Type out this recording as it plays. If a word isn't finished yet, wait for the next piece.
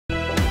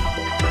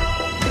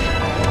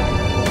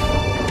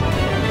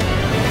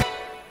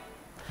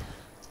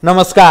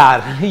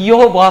नमस्कार, यो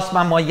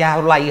बहसमा म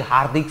यहाँहरूलाई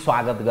हार्दिक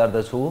स्वागत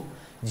गर्दछु।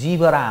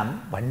 जिब्राम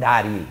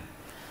भण्डारी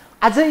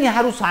आज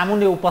यहाँहरू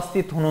सामुन्ने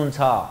उपस्थित हुनुहुन्छ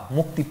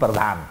मुक्ति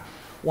प्रधान।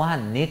 उहाँ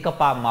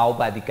नेकपा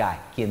माओवादीका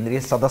केन्द्रीय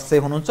सदस्य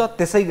हुनुहुन्छ,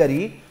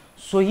 त्यसैगरी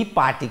सोही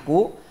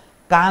पार्टीको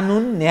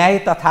कानुन न्याय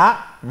तथा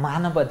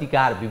मानव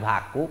अधिकार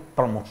विभागको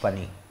प्रमुख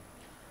पनि।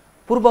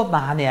 पूर्व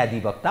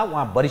महान्यायाधिवक्ता,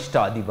 उहाँ वरिष्ठ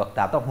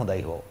अधिवक्ता त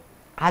हुँदै हो।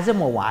 आज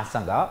म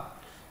उहाँसँग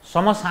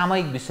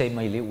समसामयिक विषय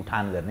मैले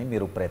उठान गर्ने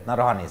मेरो प्रयत्न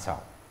रहनेछ।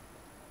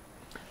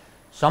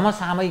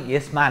 समसामयिक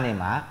यस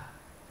मानेमा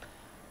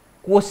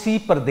कोशी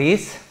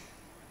प्रदेश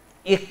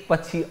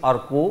एकपछि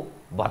अर्को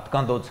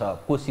भत्कँदो छ।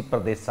 कोशी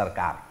प्रदेश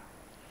सरकार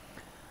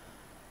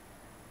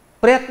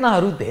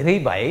प्रयत्नहरू धेरै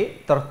भए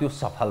तर त्यो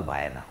सफल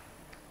भएन।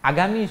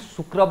 आगामी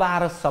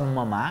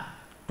शुक्रबारसम्ममा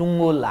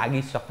टुङ्गो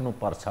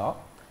लागिसक्नुपर्छ।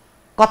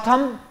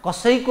 कथम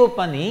कसैको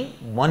पनि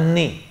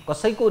बन्ने,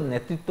 कसैको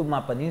नेतृत्वमा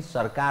पनि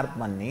सरकार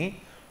बन्ने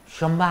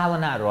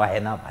सम्भावना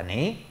रहेन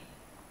भने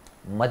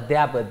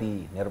मध्यावधि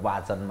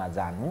निर्वाचनमा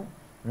जानु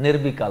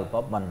निर्विकल्प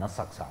बन्न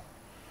सक्छ।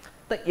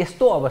 त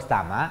यस्तो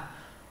अवस्थामा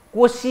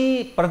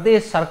कोशी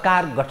प्रदेश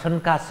सरकार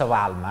गठनका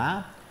सवालमा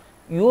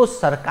यो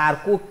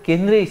सरकारको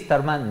केन्द्रीय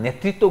स्तरमा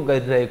नेतृत्व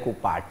गरिरहेको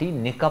पार्टी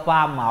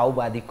नेकपा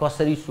माओवादी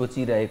कसरी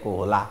सोचिरहेको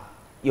होला,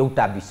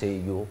 एउटा विषय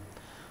यो।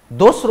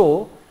 दोस्रो,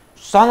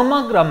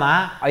 समग्रमा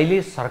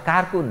अहिले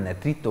सरकारको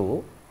नेतृत्व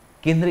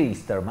केन्द्रीय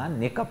स्तरमा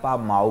नेकपा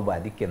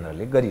माओवादी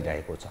केन्द्रले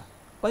गरिरहेको छ,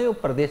 कयौं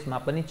प्रदेशमा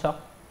पनि छ।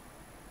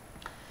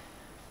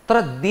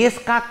 तर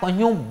देशका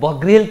कयौं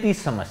बग्रेलती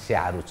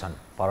समस्याहरू छन्।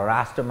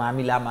 परराष्ट्र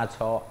मामिलामा छ,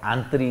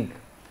 आन्तरिक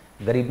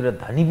गरिब र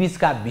धनी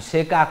बीचका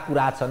विषयका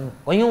कुरा छन्,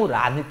 कयौं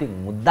राजनीतिक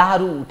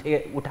मुद्दाहरू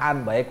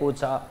उठान भएको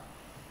छ।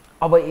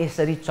 अब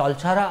यसरी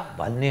चल्छ र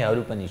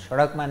भन्नेहरू पनि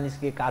सडकमा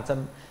निस्केका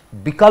छन्,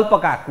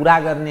 विकल्पका कुरा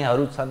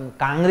गर्नेहरू छन्।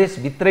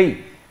 काङ्ग्रेसभित्रै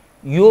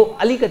यो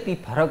अलिकति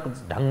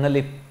फरक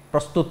ढङ्गले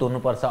प्रस्तुत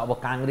हुनुपर्छ, अब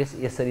काङ्ग्रेस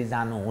यसरी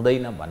जानु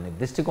हुँदैन भन्ने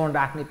दृष्टिकोण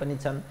राख्ने पनि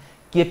छन्।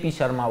 केपी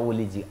शर्मा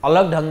ओलीजी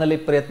अलग ढङ्गले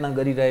प्रयत्न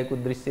गरिरहेको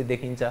दृश्य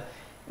देखिन्छ।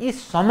 यी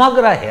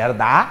समग्र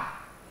हेर्दा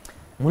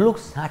मुलुक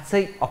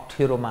साँच्चै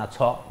अप्ठ्यारोमा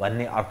छ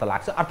भन्ने अर्थ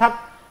लाग्छ, अर्थात्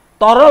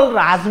तरल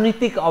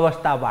राजनीतिक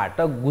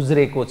अवस्थाबाट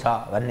गुज्रेको छ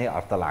भन्ने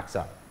अर्थ लाग्छ।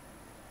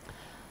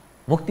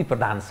 मुक्ति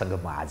प्रधानसँग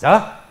म आज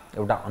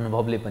एउटा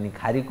अनुभवले पनि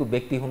खारीको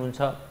व्यक्ति हुनुहुन्छ,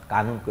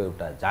 कानुनको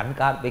एउटा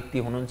जानकार व्यक्ति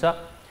हुनुहुन्छ,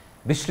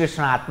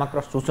 विश्लेषणात्मक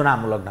र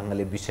सूचनामूलक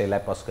ढङ्गले विषयलाई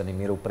पस्कने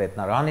मेरो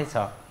प्रयत्न रहनेछ।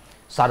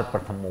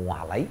 सर्वप्रथम म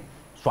उहाँलाई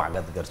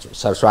स्वागत गर्छु।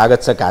 सर, स्वागत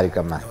छ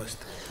कार्यक्रममा।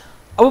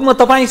 अब म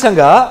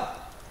तपाईँसँग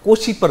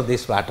कोशी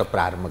प्रदेशबाट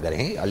प्रारम्भ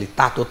गरेँ। अलि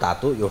तातो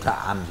तातो एउटा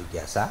आम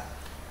जिज्ञासा,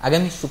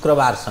 आगामी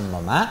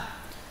शुक्रबारसम्ममा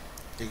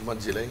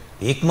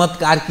हिक्मत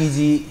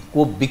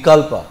कार्कीजीको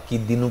विकल्प कि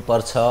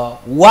दिनुपर्छ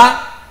वा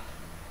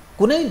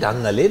कुनै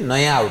ढङ्गले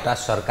नयाँ एउटा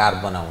सरकार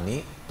बनाउने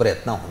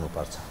प्रयत्न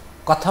हुनुपर्छ।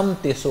 कथम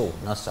त्यसो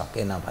हुन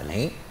सकेन भने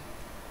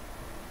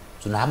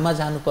चुनावमा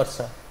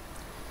जानुपर्छ।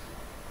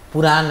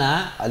 पुराना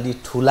अलि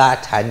ठुला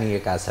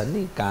ठानिएका छन्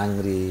नि,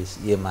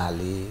 काङ्ग्रेस,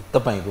 एमाले,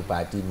 तपाईँको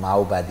पार्टी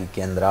माओवादी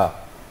केन्द्र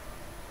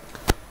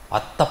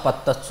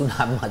हत्तपत्त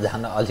चुनावमा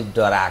जान अलिक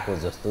डराएको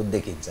जस्तो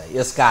देखिन्छ।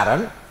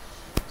 यसकारण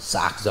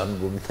साख झन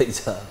घुम्दैछ,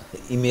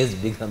 इमेज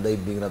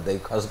बिग्रँदै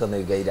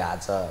खस्कँदै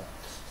गइरहेछ,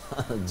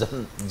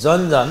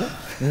 जन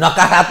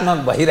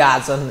नकारात्मक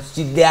भइरहेछन्,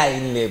 सिद्ध्या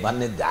यिनले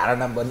भन्ने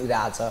धारणा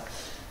बनिरहेछ।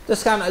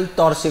 त्यसकारण अलिक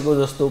तर्सेको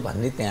जस्तो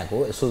भन्ने त्यहाँको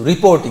यसो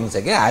रिपोर्टिङ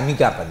छ क्या।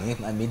 हामीका पनि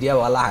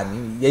मिडियावाला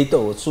हामी यही त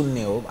हो,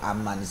 सुन्ने हो आम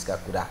मानिसका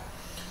कुरा।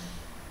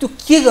 त्यो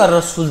के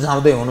गरेर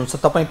सुल्झाउँदै हुनुहुन्छ?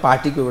 तपाईँ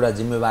पार्टीको एउटा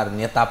जिम्मेवार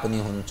नेता पनि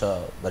हुनुहुन्छ,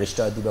 वरिष्ठ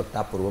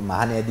अधिवक्ता, पूर्व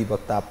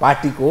महान्यायाधिवक्ता,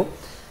 पार्टीको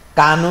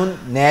कानुन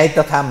न्याय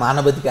तथा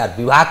मानवाधिकार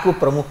विभागको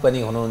प्रमुख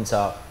पनि हुनुहुन्छ।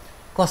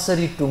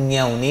 कसरी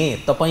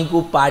टुङ्ग्याउने?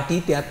 तपाईँको पार्टी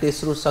त्यहाँ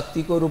तेस्रो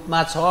शक्तिको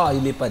रूपमा छ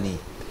अहिले पनि,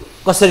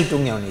 कसरी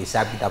टुङ्ग्याउने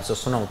हिसाब किताब छ,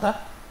 सुनाउँ त।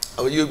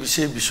 अब यो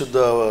विषय विशुद्ध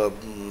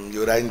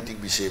यो राजनीतिक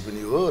विषय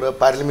पनि हो र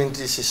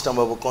पार्लिमेन्ट्री सिस्टम,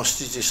 अब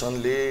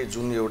कन्स्टिट्युसनले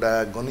जुन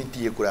एउटा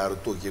गणितीय कुराहरू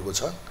तोकिएको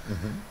छ,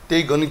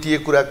 त्यही गणितीय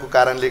कुराको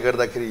कारणले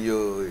गर्दाखेरि यो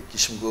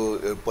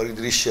किसिमको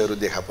परिदृश्यहरू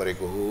देखा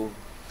परेको हो।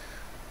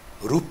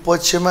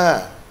 रूपपक्षमा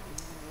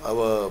अब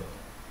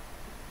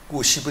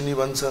कोशी पनि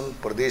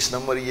भन्छन्, प्रदेश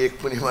नम्बर 1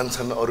 पनि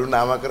भन्छन्, अरू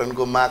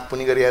नामाकरणको माग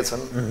पनि गरिएका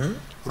छन्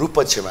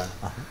रूपपक्षमा।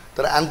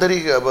 तर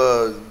आन्तरिक अब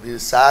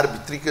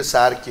भित्रीको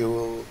सार के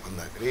हो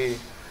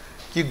भन्दाखेरि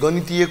कि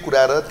गणितीय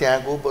कुरा र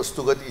त्यहाँको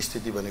वस्तुगत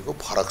स्थिति भनेको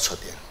फरक छ।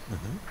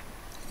 त्यहाँ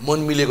मन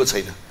मिलेको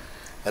छैन।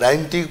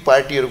 राजनीतिक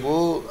पार्टीहरूको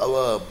अब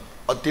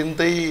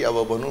अत्यन्तै अब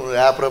भनौँ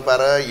राप्रपा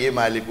र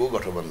एमालेको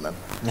गठबन्धन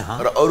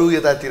र अरू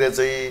यतातिर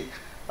चाहिँ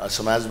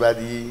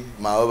समाजवादी,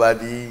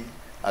 माओवादी,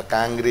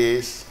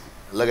 काङ्ग्रेस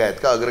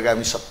लगायतका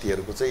अग्रगामी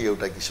शक्तिहरूको चाहिँ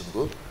एउटा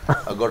किसिमको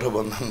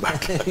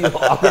गठबन्धनबाट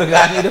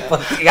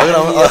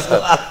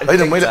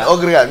होइन, मैले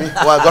अग्रगामी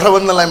उहाँ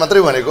गठबन्धनलाई मात्रै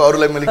भनेको,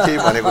 अरूलाई मैले केही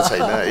भनेको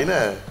छैन होइन।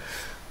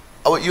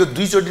 अब यो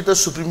दुईचोटि त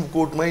सुप्रिम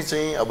कोर्टमै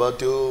चाहिँ अब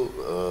त्यो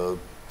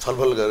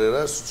छलफल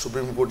गरेर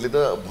सुप्रिम कोर्टले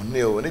त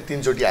भन्ने हो भने 3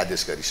 चोटि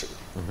आदेश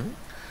गरिसक्यो।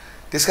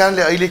 त्यस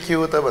कारणले अहिले के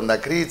हो त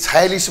भन्दाखेरि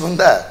 46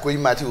 भन्दा कोही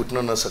माथि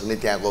उठ्न नसक्ने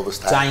त्यहाँको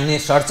अवस्था चाहिने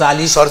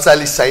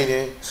 47 चाहिने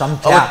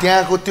संख्या। अब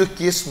त्यहाँको त्यो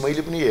केस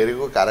मैले पनि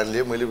हेरेको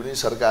कारणले मैले पनि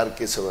सरकार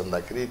के छ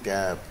भन्दाखेरि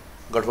त्यहाँ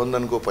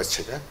गठबन्धनको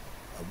पक्षका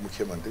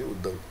मुख्यमन्त्री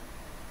उद्धव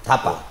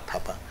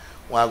थापा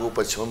उहाँको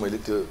पक्षमा मैले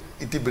त्यो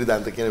इति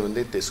वृत्तान्त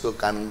किनभने त्यसको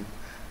कानुन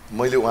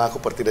मैले उहाँको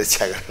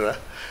प्रतिरक्षा गरेर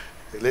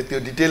त्यो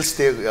डिटेल्स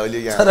थियो अहिले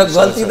यहाँ। तर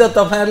गल्ती त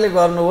तपाईहरुले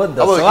गर्नुभयो नि त।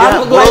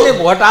 सभामुखले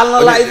भोट हाल्न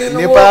लगाइदिनु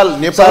नेपाल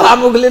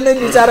सभामुखले नै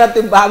बिचारा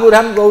त्यो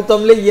बाबुराम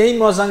गौतमले यही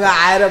मसँग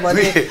आएर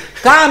भने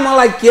कहाँ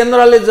मलाई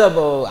केन्द्रले जब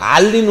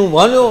हाल्दिनु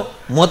भन्यो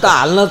म त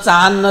हाल्न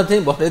चाहन्न थिएँ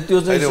भने त्यो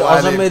चाहिँ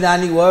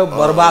असंवैधानिक भयो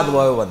बर्बाद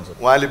भयो भन्छ।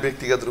 उहाँले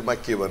व्यक्तिगत रूपमा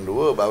के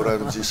भन्नुभयो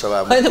बाबुरामजी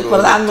सभामुख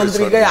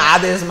प्रधानमन्त्रीकै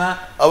आदेशमा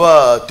अब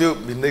त्यो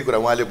भिन्दै कुरा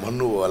उहाँले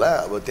भन्नुभयो होला।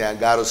 अब त्यहाँ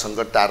गाह्रो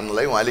सङ्कट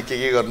टार्नलाई उहाँले के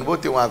गर्नुभयो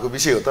त्यो उहाँको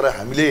विषय हो। तर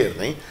हामीले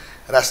हेर्ने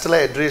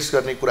राष्ट्रलाई एड्रेस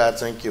गर्ने कुरा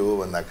चाहिँ के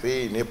हो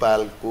भन्दाखेरि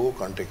नेपालको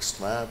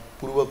कन्टेक्स्टमा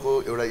पूर्वको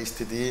एउटा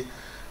स्थिति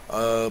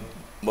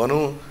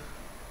भनौँ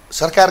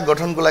सरकार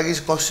गठनको लागि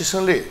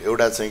कन्स्टिट्युसनले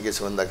एउटा चाहिँ के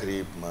छ भन्दाखेरि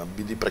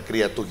विधि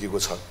प्रक्रिया तोकेको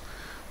छ।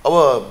 अब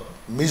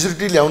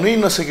मेजोरिटी ल्याउनै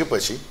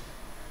नसकेपछि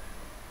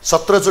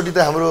 17 चोटि त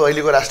हाम्रो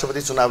अहिलेको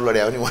राष्ट्रपति चुनाव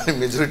लड्या हो नि उहाँले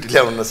मेजोरिटी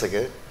ल्याउन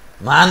नसके।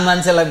 महान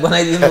मान्छेलाई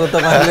बनाइदिनु हो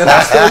तपाईहरुले।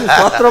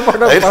 17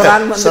 पटक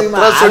प्रधानमन्त्रीमा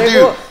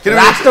हालेको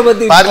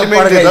राष्ट्रपति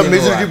पार्लिमेन्टले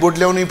मेजोरिटी भोट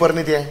ल्याउनै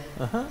पर्ने त्यहाँ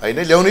हैन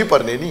ल्याउनै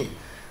पर्ने नि।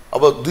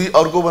 अब दुई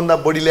अर्को भन्दा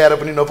बढी ल्याएर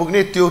पनि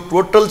नपुग्ने त्यो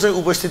टोटल चाहिँ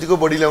उपस्थितिको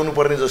बढी ल्याउनु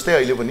पर्ने जस्तै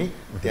अहिले पनि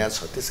त्यहाँ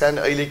छ। त्यसकारण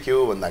अहिले के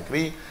हो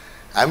भन्दाखेरि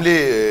हामीले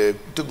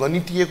त्यो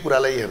गणितीय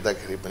कुरालाई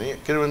हेर्दाखेरि पनि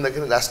के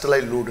भन्दाखेरि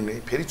राष्ट्रलाई लोड्ने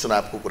फेरि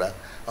चुनावको कुरा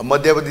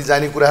मध्यावधि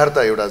जाने कुराहरू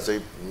त एउटा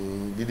चाहिँ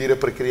विधि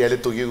र प्रक्रियाले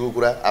तोकिएको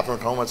कुरा आफ्नो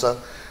ठाउँमा छ।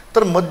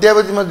 तर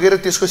मध्यावधिमा गएर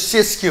त्यसको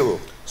शेष के हो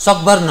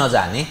सकभर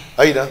नजाने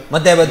हैन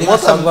मध्यावधिमा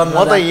सकभर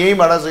म त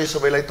यहीँबाट चाहिँ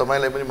सबैलाई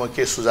तपाईलाई पनि म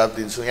के सुझाव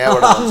दिन्छु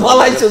यहाँबाट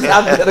मलाई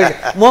सुझाव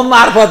दिएर म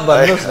मार्फत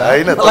भन्नुस् न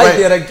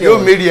हैन यो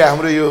मिडिया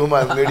हाम्रो यो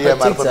मिडिया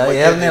मार्फत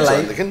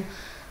हेर्नेलाई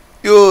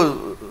यो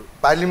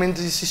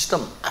पार्लिमेन्ट्री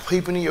सिस्टम आफै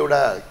पनि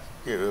एउटा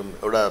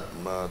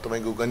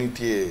तपाईको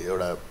गणितीय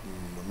एउटा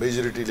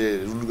मेजोरिटीले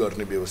रुल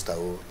गर्ने व्यवस्था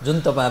हो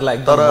जुन तपाईहरुलाई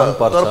एकदम मन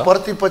पर्छ। तर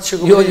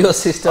प्रतिपक्षको यो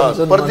सिस्टम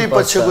जुन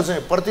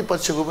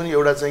प्रतिपक्षको पनि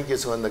एउटा चाहिँ के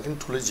छ भन्दाखेरि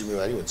ठुलो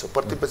जिम्मेवारी हुन्छ।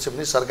 प्रतिपक्ष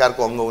पनि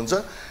सरकारको अंग हुन्छ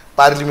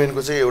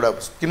पार्लिमेन्टको चाहिँ एउटा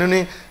किनभने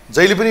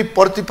जहिले पनि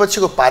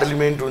प्रतिपक्षको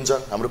पार्लिमेन्ट हुन्छ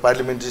हाम्रो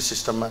पार्लिमेन्ट्री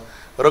सिस्टममा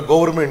र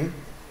गभर्नमेन्ट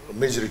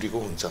मेजोरिटीको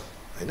हुन्छ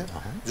हैन।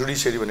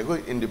 जुडिसियरी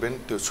भनेको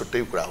इन्डिपेन्डेन्ट त्यो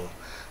छुट्टै कुरा हो।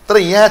 तर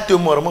यहाँ त्यो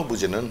मर्म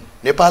बुझेनन्।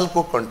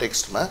 नेपालको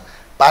कन्टेक्स्टमा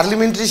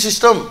पार्लिमेन्ट्री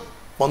सिस्टम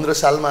 15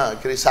 सालमा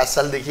के अरे 7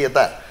 सालदेखि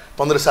यता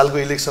 15 सालको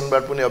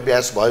इलेक्सनबाट पनि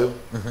अभ्यास भयो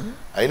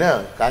हैन।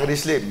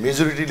 कांग्रेसले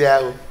मेजोरिटी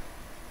ल्यायो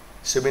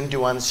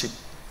 71 सीट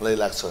मलाई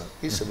लाग्छ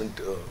कि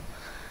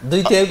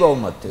 2/3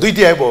 बहुमत थियो।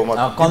 2/3 बहुमत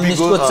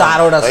कम्युनिस्टको 4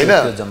 वटा सीट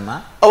थियो जम्मा।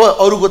 अब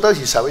अरुको त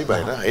हिसाबै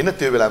भएन हैन।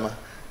 त्यो बेलामा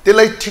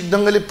त्यसलाई ठिक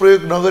ढंगले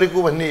प्रयोग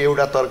नगरेको भन्ने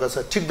एउटा तर्क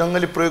छ। ठिक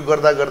ढंगले प्रयोग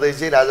गर्दा गर्दै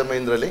चाहिँ राजा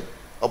महेन्द्रले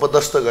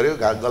अपदस्थ गर्यो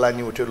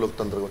गलानी उठ्यो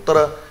लोकतन्त्रको। तर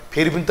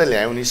फेरि पनि त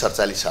ल्यायो नि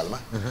 47 सालमा।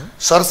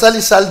 47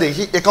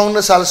 सालदेखि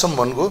 51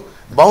 सालसम्मको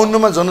 52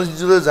 मा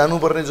जनयुद्ध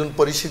जानुपर्ने जुन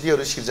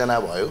परिस्थितिहरू सिर्जना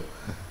भयो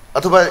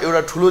अथवा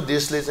एउटा ठुलो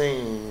देशले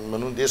चाहिँ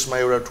भनौँ देशमा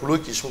एउटा ठुलो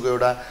किसिमको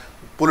एउटा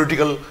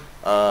पोलिटिकल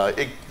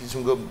एक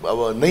किसिमको अब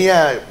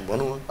नयाँ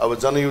भनौँ अब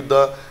जनयुद्ध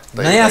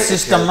नयाँ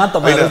सिस्टममा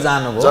तपाईहरु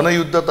जानुभयो।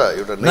 जनयुद्ध त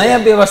एउटा नयाँ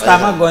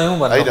व्यवस्थामा गयौं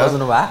भन्न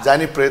खोज्नु भा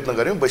जाने प्रयत्न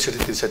गर्यौं।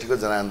 62-63 को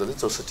जनआन्दोलन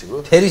 64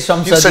 को फेरि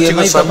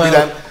संसदीयमै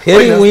संविधान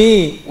फेरि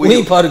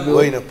उही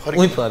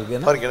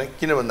फर्केन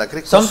किन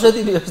भन्दाखेरि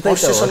संसदीय व्यवस्था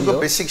कन्स्टिट्युसनको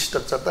बेसिक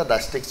स्ट्रक्चर त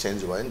ड्रास्टिक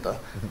चेन्ज भयो नि त।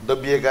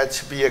 दबिएका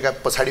छिपिएका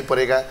पछाडी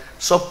परेका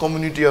सब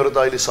कम्युनिटीहरु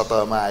त अहिले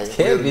सतहमा आए।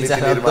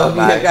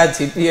 दबिएका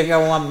छिपिएका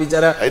उहाँ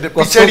बिचारा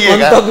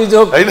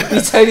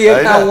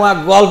पिछडिएका उहाँ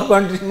गल्फ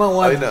कन्ट्रीमा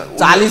उहाँ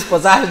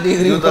 40-50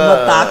 डिग्रीको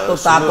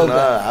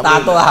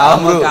तातो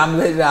हावामा काम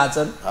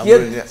गरिरहेछन्।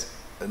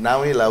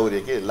 नामै लाहुरे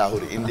के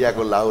लाहुर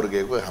इन्डियाको लाहुर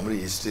गएको हाम्रो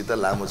हिस्ट्री त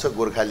लामो छ।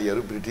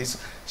 गोर्खालीहरू ब्रिटिस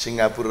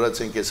सिङ्गापुर र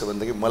चाहिँ के छ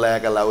भन्दाखेरि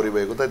मलायाका लाहुरे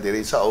भएको त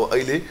धेरै छ। अब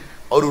अहिले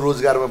अरू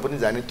रोजगारमा पनि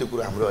जाने त्यो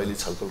कुरा हाम्रो अहिले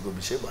छलफलको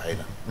विषय भएन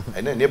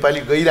हैन। नेपाली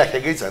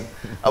गइराखेकै छन्।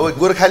 अब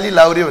गोर्खाली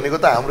लाहुरे भनेको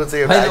त हाम्रो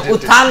चाहिँ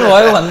उत्थान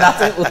भयो भन्दा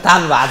चाहिँ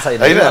उत्थान भएको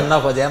छैन भन्न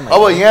खोजे।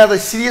 अब यहाँ त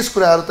सिरियस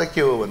कुराहरू त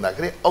के हो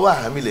भन्दाखेरि अब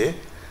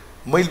हामीले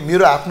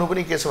मेरो आफ्नो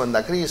पनि के छ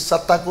भन्दाखेरि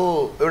सत्ताको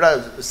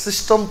एउटा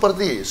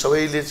सिस्टमप्रति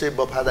सबैले चाहिँ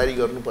वफादारी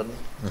गर्नुपर्ने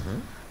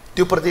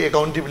त्यो प्रति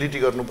एकाउन्टेबिलिटी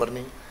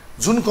गर्नुपर्ने।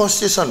 जुन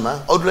कन्स्टिट्युसनमा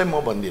अरूलाई म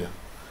भन्दिनँ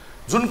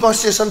जुन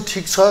कन्स्टिट्युसन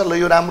ठिक छ ल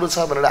यो राम्रो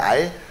छ भनेर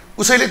आए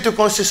उसैले त्यो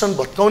कन्स्टिट्युसन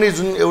भत्काउने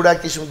जुन एउटा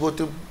किसिमको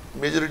त्यो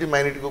मेजोरिटी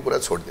माइनोरिटीको कुरा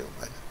छोड्दिउँ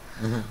हैन।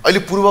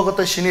 अहिले पूर्वको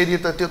त सिनेरियो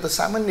त त्यो त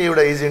सामान्य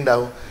एउटा एजेन्डा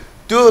हो।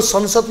 त्यो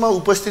संसदमा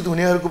उपस्थित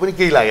हुनेहरूको पनि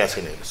केही लागेको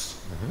छैन। हेर्नुस्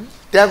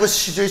त्यहाँको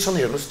सिचुएसन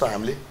हेर्नुस् त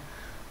हामीले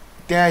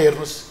त्यहाँ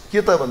हेर्नुस् के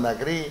त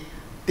भन्दाखेरि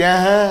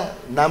त्यहाँ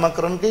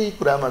नामाकरणकै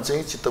कुरामा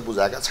चाहिँ चित्त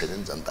बुझाएका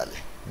छैनन्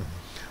जनताले।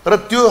 र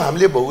त्यो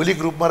हामीले भौगोलिक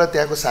रूपमा र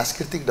त्यहाँको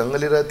सांस्कृतिक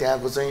ढङ्गले र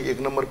त्यहाँको चाहिँ 1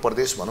 नम्बर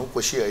प्रदेश भनौँ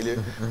कोशी अहिले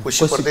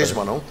कोशी प्रदेश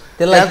भनौँ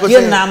त्यसलाई के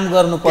नाम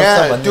गर्नुपर्छ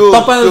भन्ने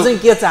तपाईहरु चाहिँ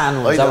के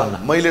चाहनुहुन्छ भन्न।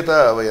 मैले त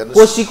अब हेर्नुस्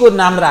कोशीको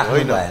नाम राख्नु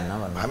भएन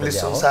हामीले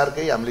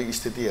संसारकै हामीले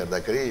स्थिति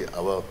हेर्दाखेरि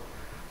अब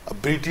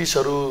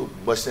ब्रिटिसहरू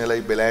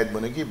बस्नेलाई बेलायत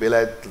भन्यो कि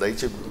बेलायतलाई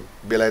चाहिँ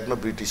बेलायतमा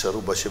ब्रिटिसहरू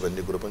बस्यो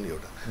भन्ने कुरो पनि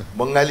एउटा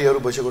बङ्गालीहरू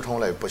बसेको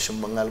ठाउँलाई पश्चिम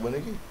बङ्गाल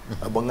भन्यो कि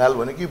बङ्गाल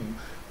भन्यो कि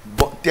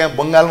त्यहाँ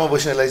बङ्गालमा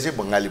बस्नेलाई चाहिँ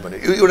बङ्गाली भन्यो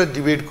यो एउटा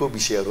डिबेटको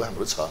विषयहरू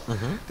हाम्रो छ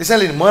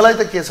त्यसैले मलाई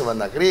त के छ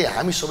भन्दाखेरि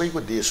हामी सबैको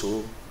देश हो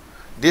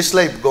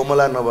देशलाई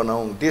गमला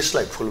नबनाऊ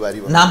देशलाई फुलबारी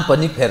बनाऊ नाम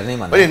पनि फेर्ने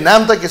भन्ने होइन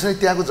नाम त के छ नि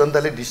त्यहाँको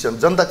जनताले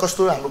डिसिजन जनता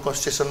कस्तो हाम्रो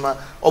कन्स्टिट्युसनमा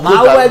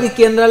माओवादी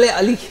केन्द्रले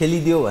अलि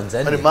खेलिदियो भन्छ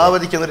नि अनि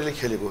माओवादी केन्द्रले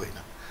खेलेको होइन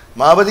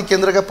माओवादी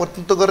केन्द्रका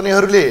प्रतिनिधित्व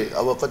गर्नेहरूले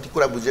अब कति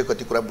कुरा बुझे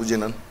कति कुरा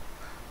बुझेनन्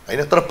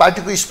होइन तर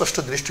पार्टीको स्पष्ट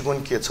दृष्टिकोण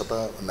के छ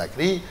त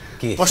भन्दाखेरि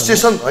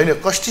कन्स्टिट्युसन होइन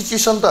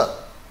कन्स्टिट्युसन त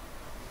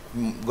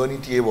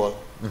गणितीय भयो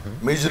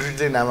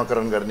मेजोरिटीले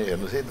नामाकरण गर्ने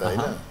हेर्नुहोस् है त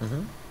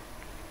होइन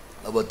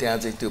अब त्यहाँ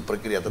चाहिँ त्यो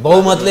प्रक्रिया त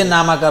बहुमतले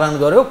नामाकरण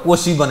गर्यो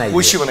कोशी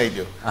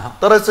बनाइदियो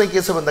तर चाहिँ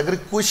के छ भन्दाखेरि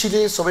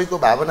कोशीले सबैको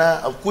भावना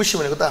अब कोशी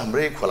भनेको त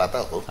हाम्रै खोला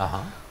त हो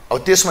अब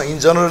त्यसमा इन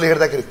जनरल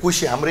हेर्दाखेरि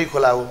कोशी हाम्रै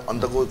खोला हो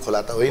अन्तको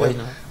खोला त होइन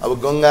अब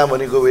गङ्गा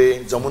भनेको भए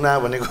जमुना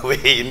भनेको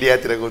भए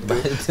इन्डियातिरको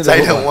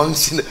चाइना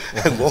वाङसी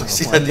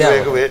नदी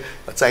भएको भए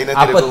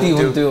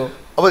चाइनातिरको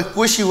अब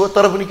कोशी हो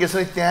तर पनि के छ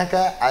भने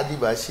त्यहाँका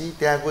आदिवासी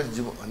त्यहाँको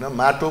होइन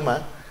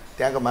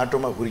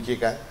माटोमा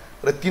हुर्किएका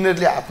र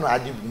तिनीहरूले आफ्नो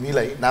आदि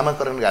भूमिलाई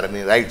नामाकरण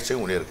गर्ने राइट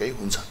चाहिँ उनीहरूकै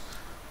हुन्छ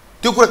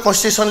त्यो कुरा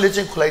कन्स्टिट्युसनले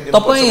चाहिँ खुलाइदिनु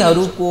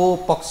तपाईहरुको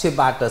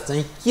पक्षबाट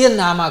चाहिँ के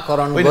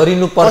नामाकरण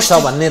गरिनुपर्छ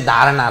भन्ने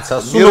धारणा छ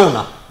सुनौ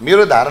न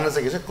मेरो धारणा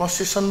चाहिँ के छ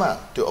कन्स्टिट्युसनमा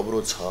त्यो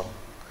अवरोध छ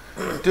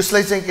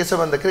त्यसलाई चाहिँ के छ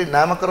भन्दाखेरि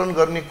नामाकरण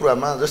गर्ने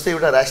कुरामा जस्तै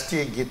एउटा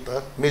राष्ट्रिय गीत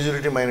त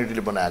मेजोरिटी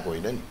माइनोरिटीले बनाएको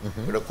होइन नि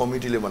एउटा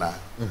कमिटीले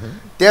बनायो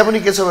त्यहाँ पनि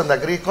के छ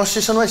भन्दाखेरि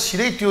कन्स्टिट्युसनमा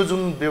सिधै त्यो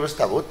जुन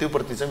व्यवस्था हो त्यो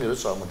प्रति चाहिँ मेरो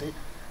सहमति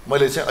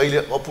मैले चाहिँ अहिले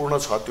अपूर्ण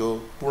छ त्यो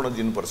पूर्ण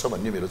दिनुपर्छ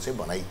भन्ने मेरो चाहिँ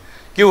भनाइ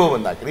के हो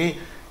भन्दाखेरि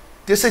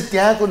त्यसै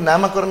त्यहाँको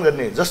नामाकरण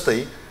गर्ने जस्तै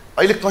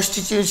अहिले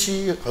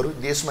कन्स्टिट्युएन्सीहरू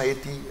देशमा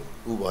यति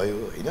उ भयो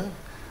होइन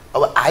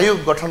अब आयोग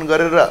गठन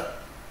गरेर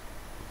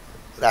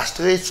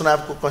राष्ट्रिय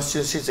चुनावको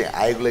कन्स्टिट्युएन्सी चाहिँ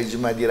आयोगलाई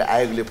जिम्मा दिएर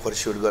आयोगले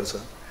पर्स्युट गर्छ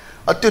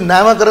त्यो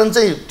नामाकरण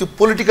चाहिँ त्यो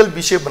पोलिटिकल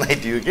विषय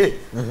बनाइदियो के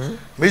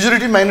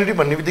मेजोरिटी माइनोरिटी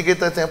भन्ने बित्तिकै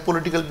त त्यहाँ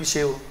पोलिटिकल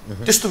विषय हो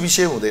त्यस्तो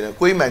विषय हुँदैन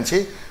कोही मान्छे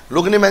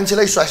लोग्ने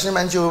मान्छेलाई स्वास्नी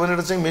मान्छे हो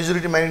भनेर चाहिँ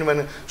मेजोरिटी माइनोरिटी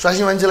भने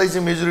स्वास्नी मान्छेलाई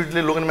चाहिँ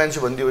मेजोरिटीले लोग्ने मान्छे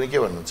भनिदियो भने के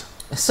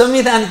भन्नुहुन्छ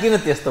संविधान किन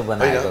त्यस्तो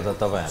बनाएको त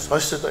तपाईहरु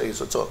संस्था त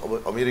यसो अब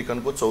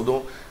अमेरिकनको 14औं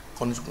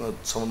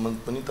सम्म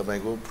पनि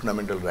तपाईको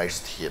फन्डामेन्टल राइट्स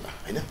थिएन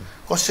हैन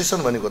कन्स्टिट्युसन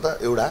भनेको त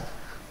एउटा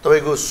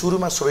तपाईको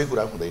सुरुमा सबै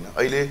कुरा हुँदैन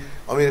अहिले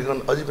अमेरिकन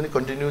अझै पनि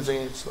कन्टिन्यू चाहिँ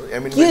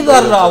एमेन्डमेन्ट के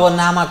गरेर अब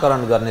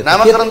नामाकरण गर्ने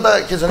नामाकरण त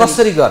के छ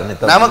कसरी गर्ने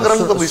त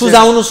नामाकरणको विषय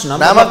सुझाउनुस् न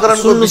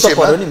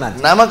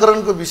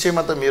नामाकरणको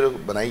विषयमा त मेरो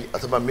भनाइ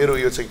अथवा मेरो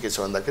यो चाहिँ के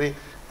छ भन्दाखेरि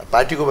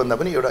पार्टीको भन्दा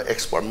पनि एउटा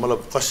एक्सपर्ट मतलब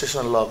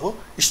कन्स्टिट्युसन लको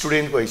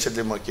स्टुडेन्टको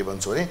हैसियतले म के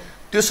भन्छु भने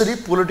त्यसरी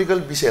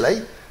पोलिटिकल विषयलाई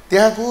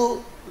त्यहाँको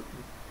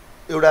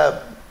एउटा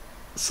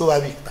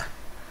स्वाभाविकता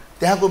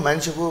त्यहाँको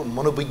मान्छेको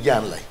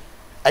मनोविज्ञानलाई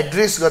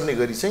एड्रेस गर्ने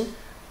गरी चाहिँ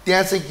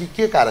त्यहाँ चाहिँ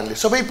के कारणले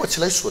सबै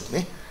पक्षलाई सोध्ने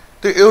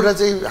त्यो एउटा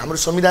चाहिँ हाम्रो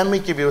संविधानमै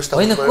के व्यवस्था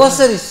होइन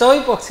कसरी सबै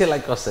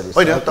पक्षलाई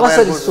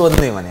कसरी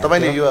सोध्ने भने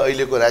तपाईले यो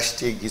अहिलेको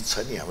राष्ट्रिय गीत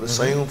छ नि हाम्रो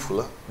सयौं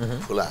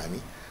फुल हामी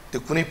त्यो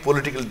कुनै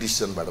पोलिटिकल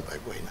डिसिजनबाट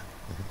भएको होइन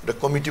एउटा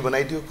कमिटी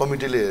बनाइदियो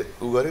कमिटीले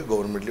उ गर्यो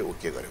गभर्नमेन्टले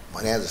ओके गर्यो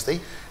भने जस्तै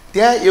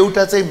त्यहाँ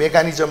एउटा चाहिँ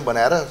मेकानिजम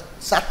बनाएर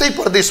सातै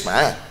प्रदेशमा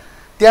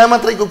त्यहाँ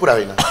मात्रैको कुरा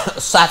होइन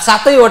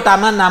सातै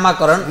वटामा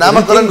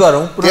नामाकरण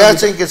गरौँ त्यहाँ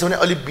चाहिँ के छ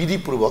भने अलि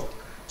विधिपूर्वक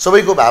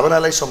सबैको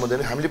भावनालाई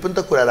सम्बोधन हामीले पनि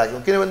त कुरा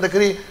राख्यौँ किन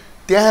भन्दाखेरि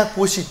त्यहाँ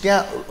कोशी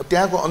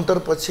त्यहाँको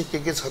अन्तरपक्ष के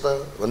छ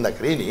त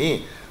भन्दाखेरि नि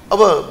अब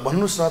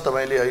भन्नुस् न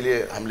तपाईले अहिले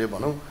हामीले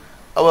भनौँ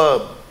अब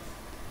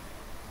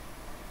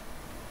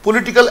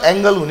पोलिटिकल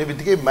एंगल हुने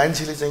बित्तिकै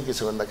मान्छेले चाहिँ के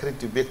छ भन्दाखेरि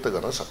त्यो व्यक्त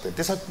गर्न सक्दैन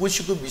त्यसमा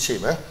कोशीको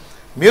विषयमा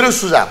मेरो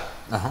सुझाव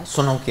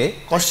सुनौ के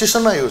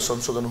कन्स्टिट्युसनमा यो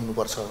संशोधन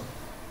हुनुपर्छ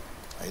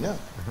हैन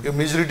यो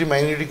मेजोरिटी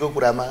माइनोरिटीको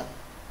कुरामा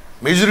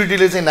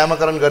मेजोरिटीले चाहिँ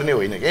नामाकरण गर्ने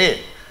होइन के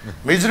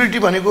मेजोरिटी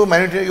भनेको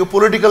माइनोरिटी यो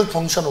पोलिटिकल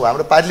फंक्सन हो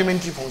हाम्रो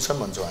पार्लिमेन्ट्री फंक्सन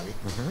भन्छौँ हामी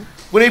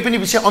कुनै पनि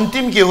विषय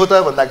अन्तिम के हो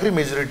त भन्दाखेरि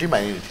मेजोरिटी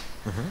माइनोरिटी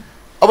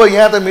अब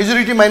यहाँ त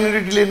मेजोरिटी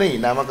माइनोरिटीले नै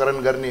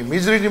नामाकरण गर्ने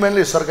मेजोरिटी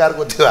माइनोरिटीले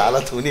सरकारको त्यो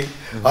हालत हुने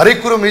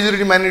हरेक कुरो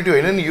मेजोरिटी माइनोरिटी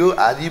होइन नि यो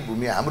आदि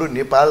भूमि हाम्रो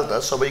नेपाल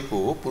त सबैको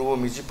हो पूर्व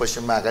मेची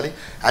पश्चिम महाकाली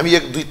हामी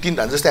 1 2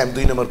 3 जस्तै हामी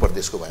 2 नम्बर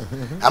प्रदेशको भयौँ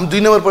हामी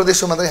 2 नम्बर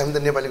प्रदेशको मात्रै हामी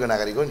त नेपालीको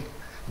नागरिक हो नि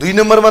 2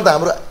 नम्बरमा त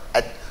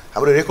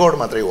हाम्रो रेकर्ड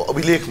मात्रै हो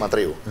अभिलेख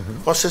मात्रै हो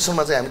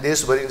कन्स्टिट्युसनमा चाहिँ हामी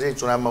देशभरि चाहिँ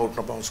चुनावमा उठ्न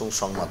पाउँछौँ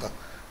सङ्घमा त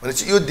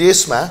भनेपछि यो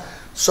देशमा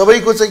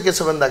सबैको चाहिँ के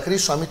छ भन्दाखेरि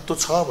स्वामित्व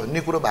छ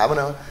भन्ने कुरो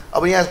भावना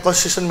अब यहाँ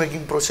कन्स्टिट्युसन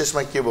मेकिङ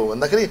प्रोसेसमा के भयो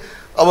भन्दाखेरि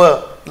अब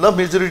ल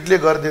मेजोरिटीले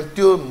गरिदियो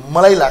त्यो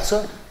मलाई लाग्छ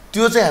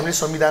त्यो चाहिँ हामीले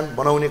संविधान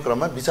बनाउने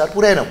क्रममा विचार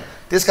पुर्याएनौँ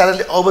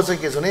त्यसकारणले अब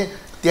चाहिँ के छ भने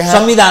त्यहाँ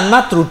संविधानमा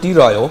त्रुटि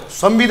रह्यो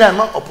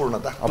संविधानमा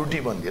अपूर्णता त्रुटि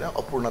भन्दिनँ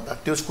अपूर्णता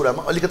त्यस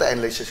कुरामा अलिकति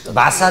एनालाइसिस गर्नु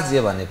भाषा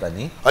जे भने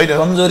पनि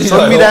होइन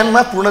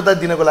संविधानमा पूर्णता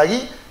दिनको लागि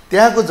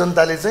त्यहाँको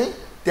जनताले चाहिँ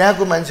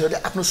त्यहाँको मान्छेहरूले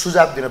आफ्नो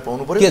सुझाव दिन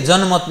पाउनु पर्यो के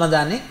जनमतमा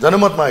जाने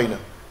जनमतमा होइन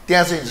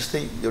त्यहाँ चाहिँ जस्तै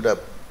एउटा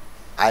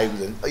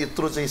आयोग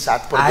यत्रो चाहिँ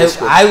 7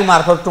 प्रदेशको आयोग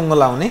मार्फत टुङ्गो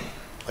लाउने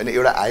होइन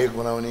एउटा आयोग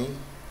बनाउने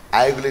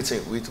आयोगले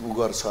चाहिँ विथ उ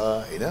गर्छ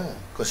होइन,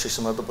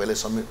 कन्स्टिट्युसनमा त पहिला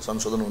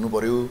संशोधन हुनु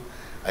पर्यो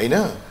होइन।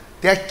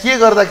 त्यहाँ के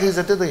गर्दाखेरि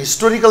चाहिँ त्यो त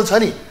हिस्टोरिकल छ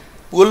नि,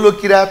 ओल्लो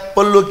किरात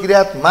पल्लो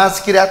किरात माझ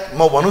किरात,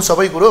 म भनौँ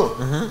सबै कुरो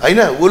होइन,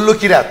 ओल्लो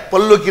किरात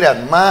पल्लो किरात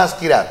माझ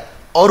किरात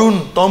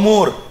अरुण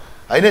तमोर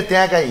होइन,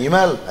 त्यहाँका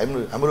हिमाल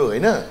हाम्रो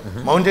होइन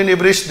माउन्टेन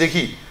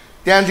एभरेस्टदेखि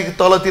त्यहाँदेखि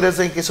तलतिर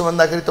चाहिँ के छ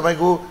भन्दाखेरि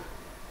तपाईँको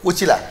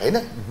कोचिला होइन।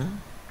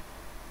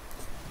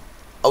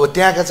 अब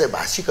त्यहाँका चाहिँ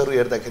भाषिकहरू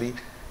हेर्दाखेरि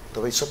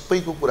तपाईँ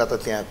सबैको कुरा त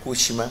त्यहाँ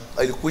कोसीमा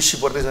अहिले कोसी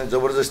पर्दैछ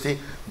जबरजस्ती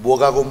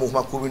बोगाको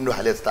मुखमा कुबिन्डो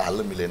हाले जस्तो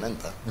हाल्न मिलेन नि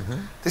त।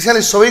 त्यस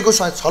कारणले सबैको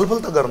छलफल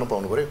त गर्न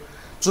पाउनु पऱ्यो।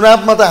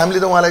 चुनावमा त हामीले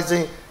त उहाँलाई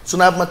चाहिँ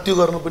चुनावमा त्यो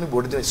गर्नु पनि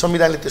भोट दिने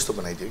संविधानले त्यस्तो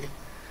बनाइदियो कि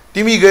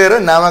तिमी गएर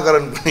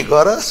नामाकरण पनि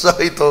गर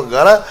सबै थोक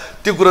गर,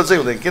 त्यो कुरो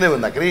चाहिँ हुँदैन। किन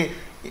भन्दाखेरि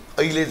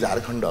अहिले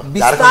झारखण्ड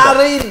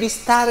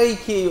बिस्तारै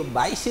के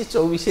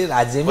 22-24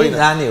 राज्यमै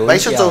जाने हो,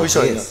 22-24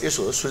 होइन,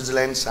 यसो हो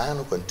स्विजरल्यान्ड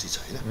सानो कन्ट्री छ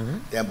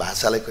होइन, त्यहाँ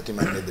भाषालाई कति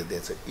मान्यता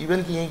दिएको छ।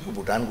 इभन कि यहीँको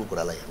भुटानको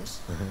कुरालाई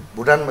हेर्नुहोस्,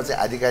 भुटानमा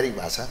चाहिँ आधिकारिक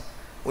भाषा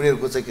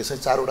उनीहरूको चाहिँ के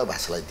छ 4वटा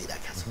भाषालाई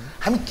दिइराखेको छ।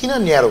 हामी किन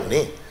न्यारो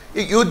हुने?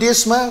 यो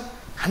देशमा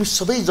हामी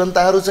सबै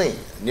जनताहरू चाहिँ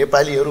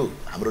नेपालीहरू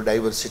हाम्रो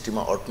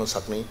डाइभर्सिटीमा अट्न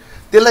सक्ने,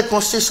 त्यसलाई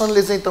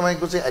कन्स्टिट्युसनले चाहिँ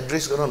तपाईँको चाहिँ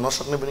एड्रेस गर्न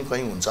नसक्ने पनि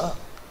कहीँ हुन्छ।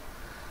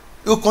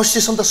 यो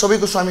कन्स्टिट्युसन त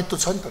सबैको स्वामित्व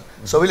छ नि त,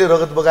 सबैले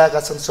रगत बगाएका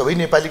छन्, सबै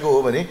नेपालीको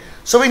हो भने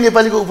सबै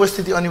नेपालीको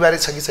उपस्थिति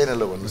अनिवार्य छ कि छैन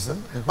ल भन्नुहोस्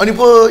त, अनि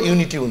पो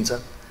युनिटी हुन्छ।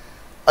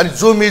 अनि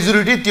जो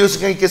मेजोरिटी त्यो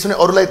चाहिँ के छ भने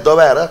अरूलाई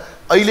दबाएर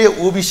अहिले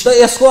ओबिसी,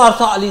 यसको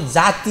अर्थ अलि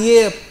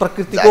जातीय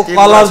प्रकृतिको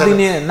कलर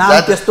दिने नाम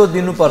त्यस्तो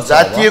दिनुपर्छ।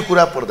 जातीय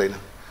कुरा पर्दैन,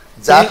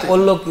 जात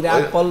ओल्लो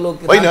किरात पल्लो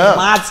होइन,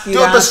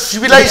 त्यो त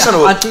सिभिलाइजेसन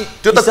हो,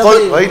 त्यो त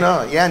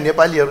होइन। यहाँ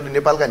नेपालीहरूले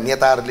नेपालका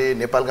नेताहरूले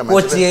नेपालका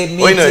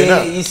मान्छेले होइन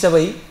होइन यी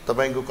सबै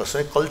तपाईँको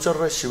कसै कल्चर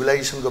र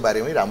सिभिलाइजेसनको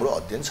बारेमै राम्रो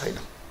अध्ययन छैन।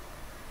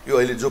 यो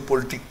अहिले जो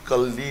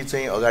पोलिटिकल्ली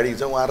चाहिँ अगाडि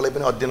छ उहाँहरूलाई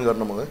पनि अध्ययन गर्न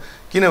मन,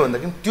 किन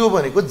भन्दाखेरि त्यो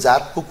भनेको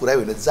जातको कुरा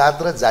होइन,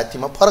 जात र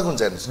जातिमा फरक हुन्छ।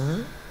 हेर्नुहोस्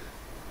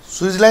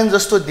स्विजरल्यान्ड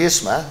जस्तो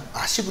देशमा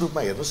भाषिक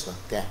रूपमा हेर्नुहोस् न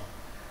त्यहाँ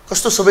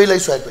कस्तो सबैलाई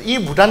स्वागत।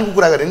 यी भुटानको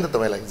कुरा गरेँ नि त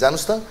तपाईँलाई,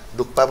 जानुहोस् त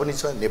डुक्पा पनि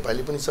छ,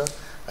 नेपाली पनि छ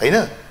होइन,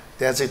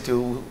 त्यहाँ चाहिँ त्यो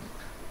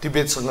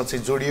तिब्बतसँग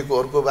चाहिँ जोडिएको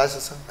अर्को भाषा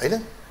छ होइन,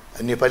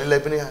 नेपालीलाई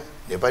पनि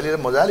नेपालीले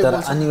मजाले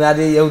बोल्छ।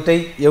 अनिवार्य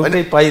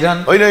एउटै पहिरन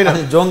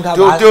होइन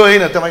त्यो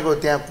होइन। तपाईँको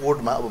त्यहाँ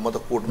कोर्टमा, अब म त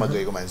कोर्टमा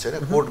गएको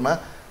मान्छे होइन, कोर्टमा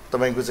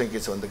तपाईँको चाहिँ के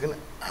छ भनेदेखि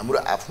हाम्रो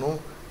आफ्नो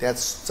त्यहाँ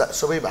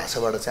सबै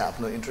भाषाबाट चाहिँ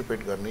आफ्नो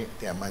इन्टरप्रेट गर्ने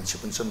त्यहाँ मान्छे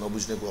पनि छ,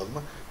 नबुझ्नेको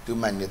हकमा त्यो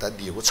मान्यता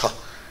दिएको छ।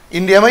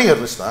 इन्डियामै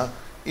हेर्नुहोस् न,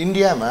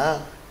 इन्डियामा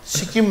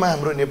सिक्किममा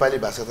हाम्रो नेपाली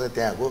भाषा त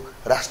त्यहाँको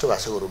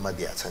राष्ट्रभाषाको रूपमा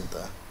दिएको छ नि त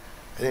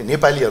होइन,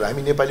 नेपालीहरू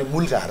हामी नेपाली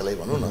मूलकाहरूलाई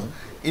भनौँ न।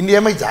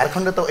 इन्डियामै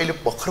झारखण्ड त अहिले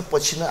भर्खर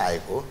पछि नै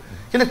आएको,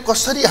 किन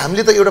कसरी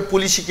हामीले त एउटा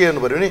पोलिसी के गर्नु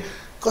पऱ्यो भने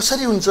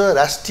कसरी हुन्छ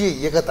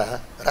राष्ट्रिय एकता,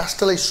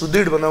 राष्ट्रलाई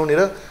सुदृढ बनाउने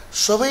र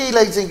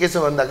सबैलाई चाहिँ के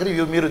छ भन्दाखेरि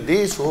यो मेरो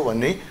देश हो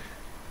भन्ने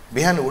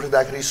बिहान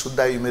उठ्दाखेरि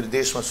सुत्दा यो मेरो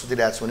देशमा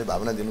सुतिरहेको छु भन्ने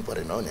भावना दिनु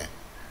परेन हो नि।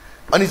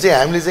 अनि चाहिँ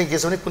हामीले चाहिँ के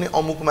छ भने कुनै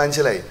अमुक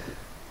मान्छेलाई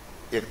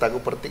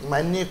एकताको प्रतीक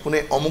मान्ने, कुनै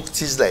अमुक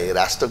चिजलाई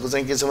राष्ट्रको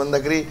चाहिँ के छ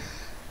भन्दाखेरि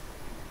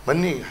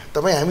भन्ने,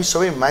 तपाईँ हामी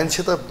सबै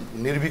मान्छे त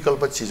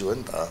निर्विकल्प चिज हो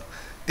नि त।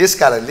 त्यस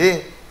कारणले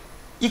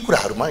यी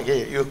कुराहरूमा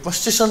के यो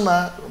कन्स्टिट्युसनमा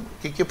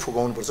के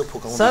फुकाउनुपर्छ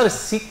फुकाउनु। सर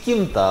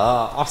सिक्किम त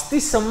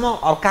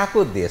अस्तिसम्म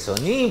अर्काको देश हो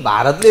नि,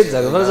 भारतले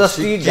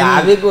जबरजस्ती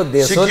गाभेको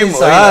देश हो नि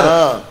सर।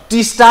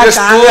 टिस्टा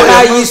काङ्गडा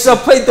यी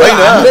सबै त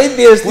हाम्रै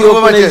देश थियो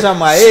कुनै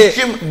समय।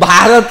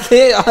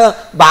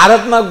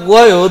 भारतमा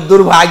गयो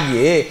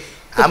दुर्भाग्य,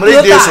 हाम्रै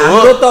देश हो।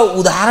 हाम्रो त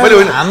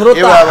उदाहरण हाम्रो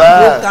त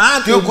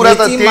त्यो कुरा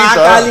त त्यही छ।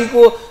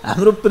 महाकालीको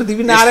हाम्रो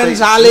पृथ्वीनारायण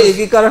शाहले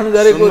एकीकरण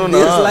गरेको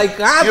देशलाई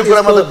कहाँ यो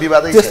कुरामा त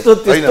विवादै छ।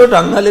 त्यस्तो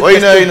ढङ्गले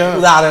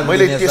उदाहरण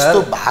मैले त्यस्तो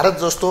भारत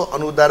जस्तो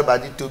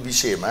अनुदारवादी त्यो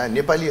विषयमा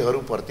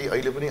नेपालीहरूप्रति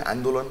अहिले पनि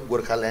आन्दोलन,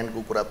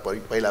 गोर्खाल्यान्डको कुरा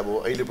पहिला भयो,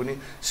 अहिले पनि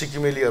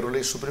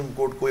सिक्किमेलीहरूले सुप्रिम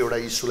कोर्टको एउटा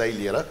इस्युलाई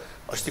लिएर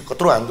अस्ति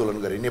कत्रो आन्दोलन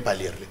गरे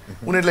नेपालीहरूले।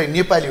 उनीहरूलाई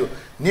नेपाली हो,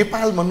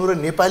 नेपाल भन्नु र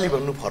नेपाली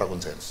भन्नु फरक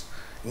हुन्छ। हेर्नुहोस्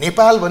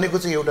नेपाल भनेको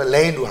चाहिँ एउटा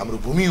ल्यान्ड हो, हाम्रो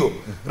भूमि हो,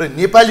 र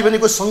नेपाली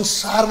भनेको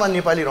संसारमा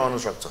नेपाली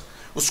रहन सक्छ,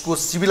 उसको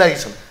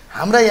सिभिलाइजेसन।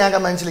 हाम्रा यहाँका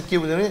मान्छेले के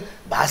बुझ्ने भने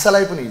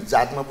भाषालाई पनि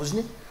जातमा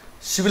बुझ्ने,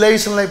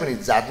 सिभिलाइजेसनलाई पनि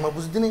जातमा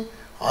बुझिदिने,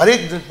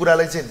 हरेक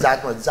कुरालाई चाहिँ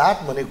जातमा।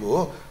 जात भनेको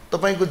हो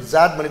तपाईँको,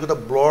 जात भनेको त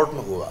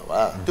ब्लडमा हो बाबा।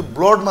 त्यो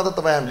ब्लडमा त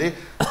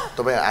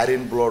तपाईँ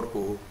आर्यन ब्लडको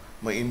हो,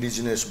 म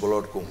इन्डिजिनियस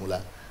ब्लडको हुँला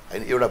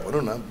होइन, एउटा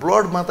भनौँ न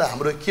ब्लडमा त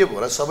हाम्रो के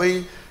भयो र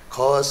सबै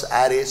खस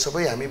आर्य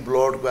सबै हामी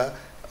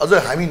ब्लडका, अझ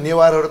हामी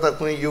नेवारहरू त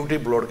कुनै एउटै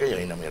ब्लडकै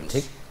होइन।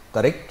 हेर्नुहोस्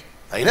करेक्ट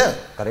होइन,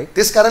 करेक्ट।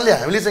 त्यस कारणले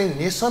हामीले चाहिँ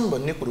नेसन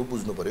भन्ने कुरो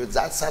बुझ्नु पऱ्यो,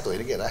 जातसात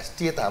होइन कि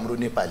राष्ट्रियता हाम्रो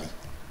नेपाली।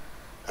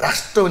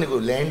 राष्ट्र भनेको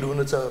ल्यान्ड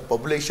हुन्छ,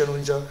 पपुलेसन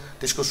हुन्छ,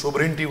 त्यसको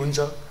सोभरेन्टी हुन्छ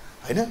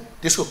होइन,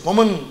 त्यसको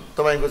कमन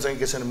तपाईँको चाहिँ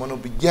के छ भने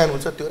मनोविज्ञान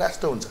हुन्छ, त्यो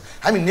राष्ट्र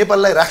हुन्छ। हामी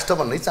नेपाललाई राष्ट्र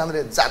भन्नै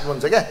चाहँदैन, जात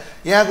भन्छ क्या।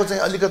 यहाँको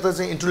चाहिँ अलिकता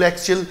चाहिँ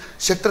इन्टेलेक्चुअल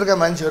सेक्टरका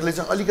मान्छेहरूले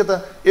चाहिँ अलिकता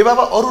ए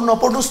बाबा अरू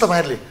नपढ्नुहोस्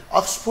तपाईँहरूले,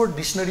 अक्सफोर्ड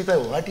डिक्सनरी त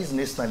वाट इज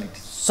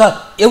नेसनालिटी।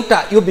 सर एउटा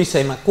यो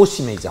विषयमा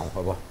कोशीमै जाउँ,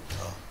 अब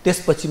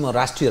त्यसपछि म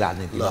राष्ट्रिय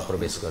राजनीतिमा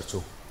प्रवेश गर्छु।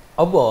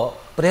 अब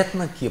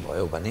प्रयत्न के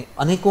भयो भने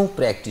अनेकौँ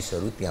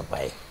प्र्याक्टिसहरू त्यहाँ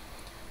पाए,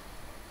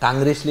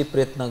 काङ्ग्रेसले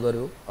प्रयत्न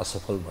गर्यो,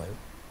 असफल भयो।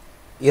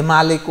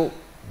 एमालेको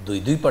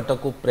दुई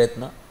पटकको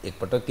प्रयत्न,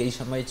 एकपटक केही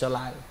समय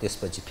चलायो,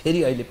 त्यसपछि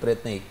फेरि अहिले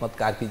प्रयत्न हिक्मत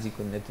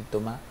कार्कीजीको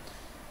नेतृत्वमा,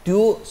 त्यो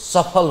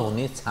सफल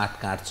हुने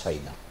छाँटकाँट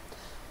छैन।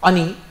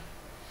 अनि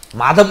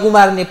माधव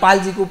कुमार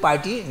नेपालजीको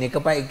पार्टी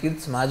नेकपा एकीकृत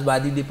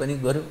समाजवादीले पनि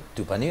गर्यो,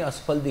 त्यो पनि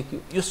असफल देखियो।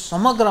 यो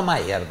समग्रमा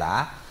हेर्दा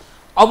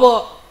अब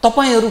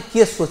तपाईहरु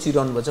के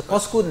सोचिरहनु भएको छ?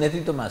 कसको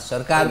नेतृत्वमा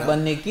सरकार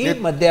बन्ने कि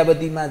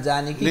मध्यावधिमा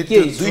जाने कि के?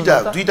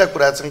 दुईटा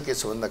कुरा चाहिँ के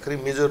छ भन्दाखेरि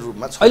मेजर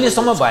रूपमा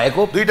अहिलेसम्म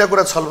भएको दुईटा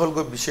कुरा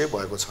छलफलको विषय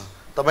भएको छ।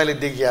 तपाईले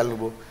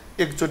देखिहाल्नुभयो,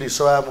 एकचोटि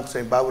सभामुख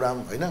चाहिँ बाबुराम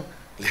हैन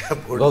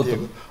भोट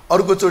दिएको,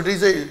 अर्को चोटि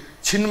चाहिँ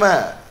छिनमा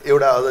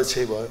एउटा अध्यक्ष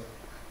भयो,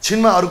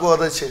 छिनमा अर्को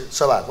अध्यक्ष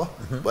सभाको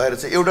भएर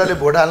चाहिँ एउटाले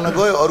भोट हाल्न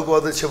गयो, अर्को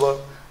अध्यक्ष भयो,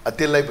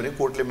 त्यसलाई पनि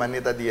कोर्टले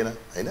मान्यता दिएन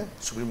हैन,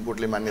 सुप्रिम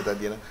कोर्टले मान्यता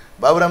दिएन।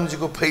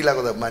 बाबुरामजीको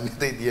पहिलाको त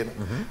मान्यतै दिएन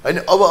हैन।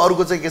 अब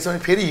अर्को चाहिँ के छ भने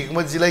फेरि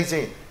हिक्मतजीलाई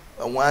चाहिँ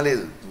उहाँले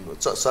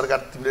सरकार,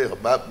 तिमीले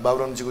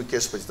बाबुरामजीको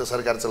केसपछि त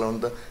सरकार चलाउनु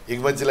त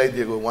हिक्मतजीलाई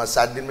दिएको, उहाँ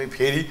 7 दिनमै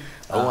फेरि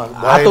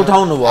हात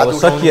उठाउनु भयो,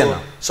 सकिएन।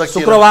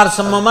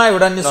 शुक्रबारसम्ममा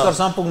एउटा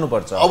निष्कर्षमा पुग्नु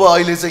पर्छ। अब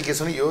अहिले चाहिँ के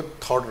छ भने यो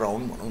थर्ड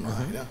राउन्ड भनौँ न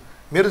हैन।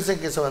 मेरो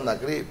चाहिँ के छ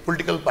भन्दाखेरि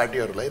पोलिटिकल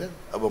पार्टीहरूलाई र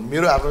अब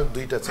मेरो आफ्नो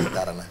दुईटा चाहिँ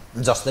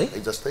धारणा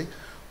जस्तै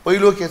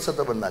पहिलो के छ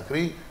त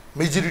भन्दाखेरि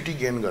मेजोरिटी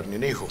गेन गर्ने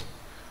नै हो।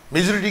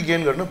 मेजोरिटी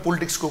गेन गर्न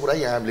पोलिटिक्सको कुरा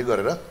यहाँ हामीले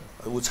गरेर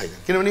उ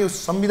छैन, किनभने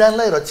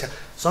संविधानलाई रक्षा,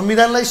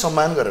 संविधानलाई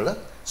सम्मान गरेर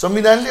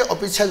संविधानले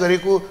अपेक्षा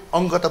गरेको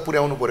अङ्क त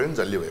पुर्याउनु पर्यो नि,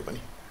 जसले भए पनि।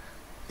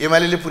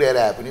 एमाले पुर्याएर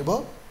आए पनि भयो,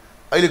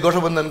 अहिले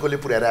गठबन्धनकोले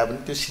पुर्याएर आए पनि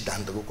त्यो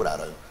सिद्धान्तको कुरा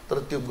रह्यो। तर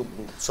त्यो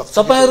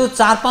तपाईहरु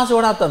 4-5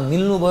 वटा त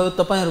मिल्नु भयो,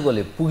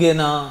 तपाईहरुकोले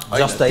पुगेन।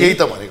 जस्तै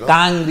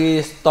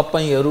कांग्रेस,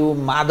 तपाईहरु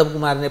माधव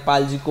कुमार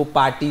नेपालजीको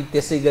पार्टी,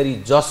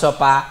 त्यसैगरी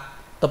जसपा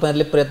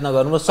तपाईहरुले प्रयत्न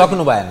गर्नु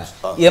सक्नु भएन।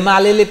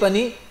 एमालेले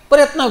पनि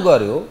प्रयत्न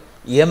गर्यो,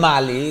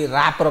 एमाले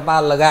राप्रपा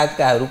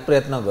लगायतकाहरु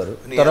प्रयत्न गर्यो,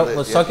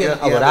 तर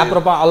सकेन। अब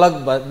राप्रपा अलग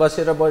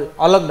बसेर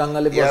अलग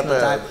ढंगले बस्न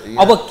चाहे।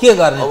 अब के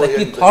गर्ने त?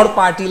 कि थर्ड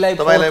पार्टीलाई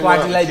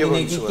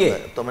दिने कि के?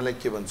 तपाईलाई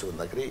के भन्छु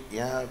भन्दाखेरि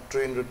यहाँ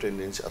ट्रेन्ड र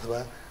टेन्डेन्सी अथवा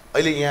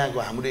अहिले यहाँको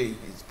हाम्रो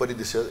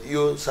परिदृश्य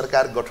यो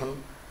सरकार गठन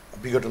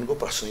विघटनको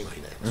प्रश्नै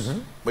भइरहेको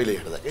छ। मैले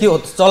हेर्दा के हो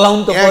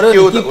चलाउनु त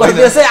पर्यो कि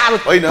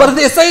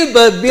प्रदेशै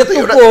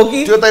बेतुको हो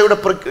कि? त्यो त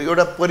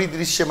एउटा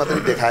परिदृश्य मात्रै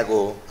देखाएको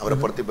हो हाम्रो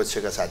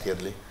प्रतिपक्षका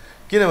साथीहरूले।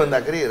 किन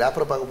भन्दाखेरि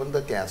राप्रपाको पनि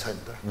त त्यहाँ छ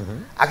नि त।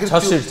 आखिर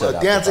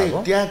त्यहाँ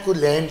चाहिँ त्यहाँको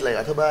ल्यान्डलाई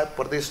अथवा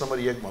प्रदेश नम्बर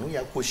 1 भनौँ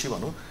या कोशी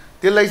भनौँ,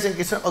 त्यसलाई चाहिँ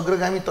के छ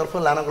अग्रगामीतर्फ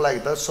लानको लागि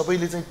त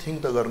सबैले चाहिँ थिङ्क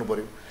त गर्नु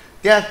पर्यो।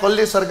 त्यहाँ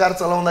कसले सरकार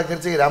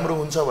चलाउँदाखेरि चाहिँ राम्रो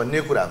हुन्छ भन्ने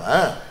कुरामा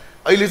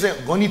अहिले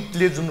चाहिँ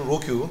गणितले जुन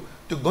रोक्यो,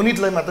 त्यो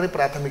गणितलाई मात्रै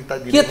प्राथमिकता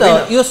दिनु के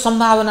त यो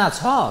सम्भावना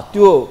छ?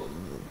 त्यो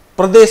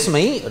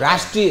प्रदेशमै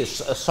राष्ट्रिय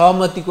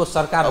सहमतिको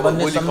सरकार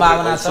बन्ने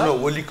सम्भावना छ?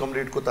 ओली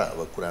कमरेडको त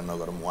अब कुरा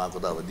नगरौँ, उहाँको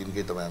त अब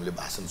दिनकै तपाईँ हामीले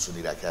भाषण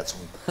सुनिराखेका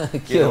छौँ।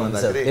 किन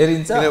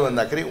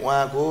भन्दाखेरि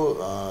उहाँको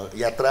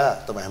यात्रा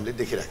तपाईँ हामीले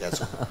देखिराखेका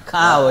छौँ।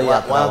 कहाँ हो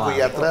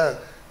यात्रा?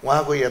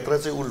 उहाँको यात्रा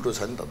चाहिँ उल्टो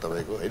छ नि त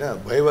तपाईँको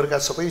हैन। भयभरका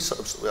सबै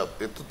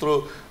त्यत्रो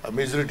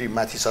मेजोरिटी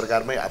माथि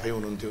सरकारमै आफै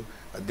हुनुहुन्थ्यो।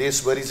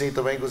 देशभरि चाहिँ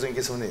तपाईँको चाहिँ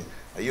के छ भने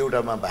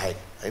एउटामा बाहेक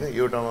हैन,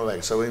 एउटामा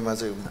बाहेक सबैमा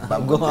चाहिँ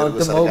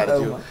वामपन्थीहरूको सरकार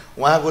थियो।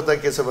 उहाँको त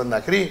के छ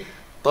भन्दाखेरि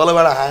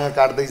तलबाट हाँगा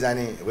काट्दै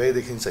जाने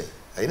भएदेखि चाहिँ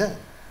हैन,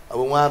 अब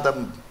उहाँ त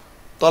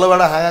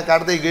तलबाट हाँगा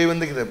काट्दै गयो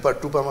भनेदेखि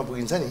टुप्पामा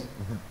पुगिन्छ नि।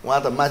 उहाँ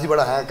त माथिबाट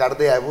हाँगा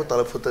काट्दै आएको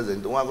तल फुत्त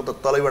जान्छ, उहाँको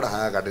त तलैबाट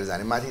हाँगा काटेर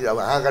जाने, माथि अब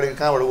हाँगा काटेर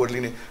कहाँबाट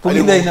ओर्लिने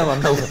पुगिँदैन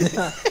भन्दा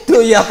त्यो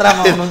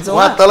यात्रामा हुनुहुन्छ।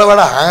 उहाँ तलबाट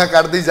हाँगा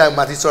काट्दै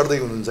माथि चढ्दै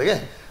हुनुहुन्छ क्या।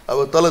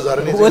 अब तल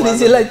झर्ने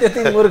ओलीजीलाई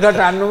त्यति मूर्ख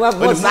ठान्नुमा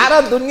सारा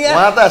दुनिया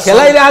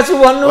खेलाइरहेको छु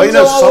भन्नुहुन्छ,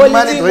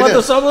 म त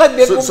सबलाई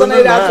बेवकुफ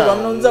बनाइरहेको छु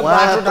भन्नुहुन्छ,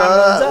 बाटो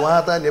ठान्नुहुन्छ।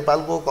 उहाँ त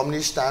नेपालको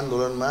कम्युनिस्ट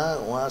आन्दोलनमा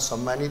उहाँ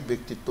सम्मानित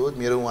व्यक्तित्व,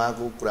 मेरो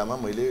उहाँको कुरामा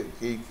मैले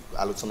केही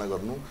आलोचना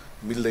गर्नु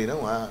मिल्दैन।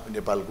 उहाँ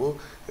नेपालको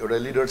एउटा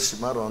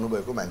लिडरसिपमा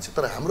रहनुभएको मान्छे।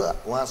 तर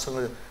हाम्रो उहाँसँग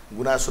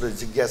गुनासो र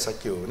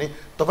जिज्ञासा के हो भने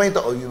तपाईँ त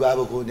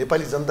अभिभावक हो,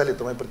 नेपाली जनताले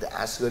तपाईँप्रति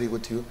आश गरेको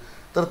थियो,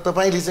 तर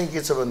तपाईँले चाहिँ के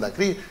छ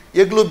भन्दाखेरि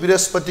एक्लो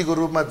बृहस्पतिको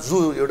रूपमा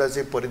जो एउटा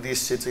चाहिँ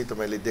परिदृश्य चाहिँ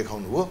तपाईँले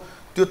देखाउनु हो,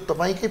 त्यो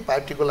तपाईँकै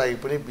पार्टीको लागि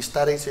पनि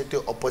बिस्तारै चाहिँ त्यो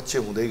अपच्य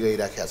हुँदै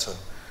गइराखेको छ।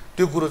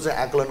 त्यो कुरो चाहिँ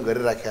आकलन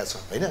गरिराखेको छ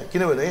हैन।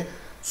 किनभने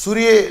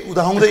सूर्य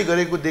उदाउँदै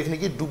गरेको देख्ने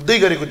कि डुब्दै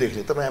गरेको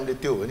देख्ने, तपाईँ हामीले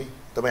त्यो हो नि,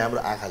 तपाईँ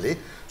हाम्रो आँखाले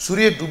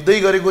सूर्य डुब्दै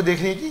गरेको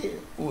देख्ने कि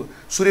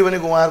सूर्य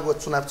भनेको उहाँहरूको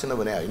चुनाव चिन्ह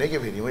भने होइन कि?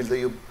 फेरि मैले त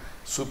यो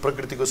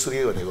प्रकृतिको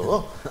सूर्य भनेको हो।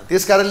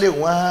 त्यस कारणले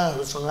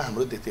उहाँहरूसँग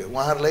हाम्रो त्यति हो,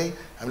 उहाँहरूलाई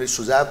हामीले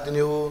सुझाव दिने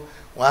हो,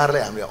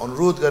 उहाँहरूलाई हामीले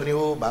अनुरोध गर्ने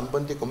हो,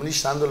 वामपन्थी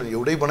कम्युनिस्ट आन्दोलन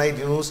एउटै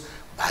बनाइदिनुहोस्,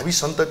 भावी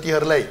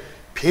सन्ततिहरूलाई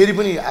फेरि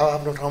पनि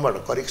आफ्नो ठाउँबाट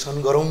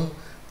करेक्सन गरौँ,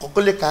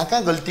 कसले कहाँ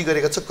गल्ती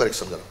गरेको छ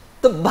करेक्सन गरौँ।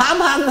 त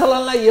वाम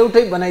आन्दोलनलाई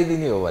एउटै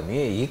बनाइदिने हो भने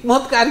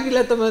हिक्मत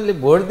कार्कीलाई तपाईँले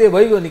भोट दिए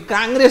भइगयो नि,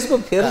 काङ्ग्रेसको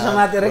फेर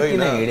समातेर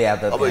किन हिँड्या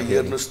त? अब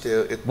हेर्नुहोस्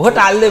त्यो भोट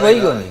हाल्दै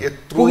भइगयो नि,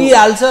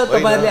 पुगिहाल्छ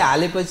तपाईँहरूले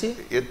हालेपछि।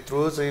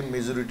 यत्रो चाहिँ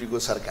मेजोरिटीको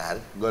सरकार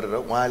गरेर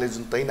उहाँले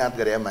जुन तैनात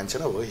गरे मान्छे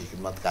न हो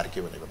हिक्मत कार्की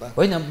भनेको त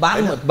होइन।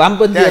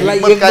 वामपन्थीहरूलाई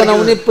एक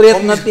बनाउने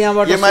प्रयत्न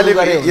त्यहाँबाट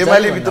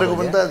एमाले भित्रको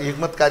पनि त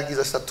हिक्मत कार्की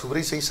जस्ता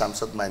थुप्रै चाहिँ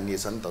सांसद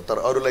मानिएछन् त, तर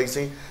अरूलाई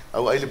चाहिँ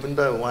अब अहिले पनि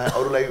त उहाँ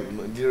अरूलाई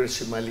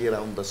लिडरसिपमा लिएर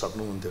आउनु त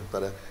सक्नुहुन्थ्यो,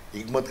 तर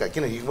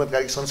किन हिक्मत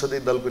कार्की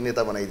संसदीय दलको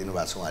नेता बनाइदिनु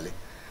भएको छ उहाँले?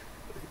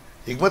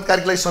 हिक्मत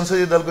कार्कीलाई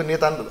संसदीय दलको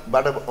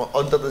नेताबाट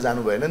अन्तत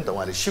जानु भएन नि त,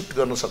 उहाँले सिफ्ट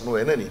गर्न सक्नु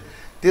भएन नि।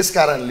 त्यस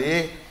कारणले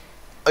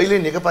अहिले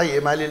नेकपा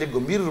एमाले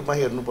गम्भीर रूपमा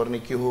हेर्नुपर्ने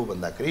के हो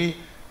भन्दाखेरि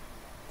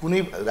कुनै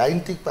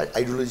राजनीतिक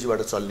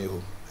आइडियोलोजीबाट चल्ने हो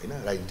होइन,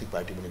 राजनीतिक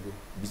पार्टी भनेको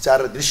विचार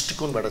र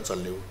दृष्टिकोणबाट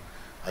चल्ने हो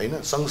होइन।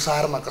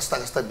 संसारमा कस्ता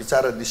कस्ता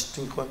विचार र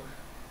दृष्टिकोण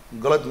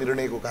गलत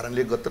निर्णयको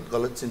कारणले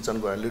गलत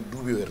चिन्तनको कारणले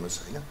डुब्यो हेर्नुहोस्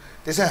होइन।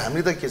 त्यसै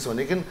हामीले त के छ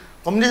भने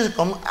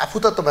कम आफू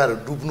त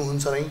तपाईँहरू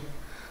डुब्नुहुन्छ नै,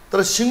 तर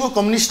सिङ्गो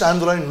कम्युनिस्ट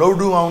आन्दोलन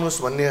नडुबाउनुहोस्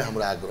भन्ने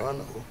हाम्रो आग्रह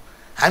न हो।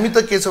 हामी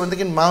त के छ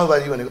भनेदेखि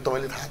माओवादी भनेको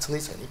तपाईँले थाहा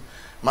छँदैछ नि,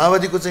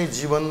 माओवादीको चाहिँ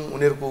जीवन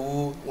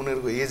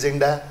उनीहरूको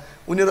एजेन्डा,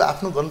 उनीहरू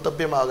आफ्नो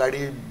गन्तव्यमा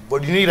अगाडि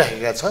बढी नै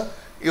राखेका छ।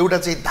 एउटा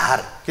चाहिँ धार,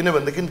 किन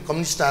भनेदेखि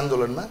कम्युनिस्ट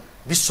आन्दोलनमा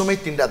विश्वमै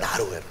 3टा धार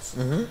हो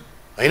हेर्नुहोस्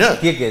होइन।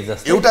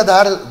 एउटा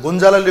धार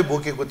गोन्जालाले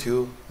बोकेको थियो,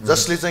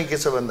 जसले चाहिँ के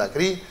छ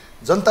भन्दाखेरि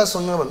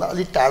जनतासँग भन्दा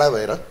अलिक टाढा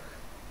भएर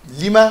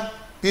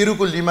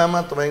पेरुको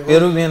लिमामा तपाईँको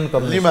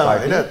लिमा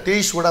होइन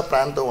 23वटा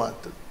प्रान्त उहाँ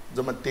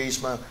जम्मा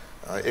 23मा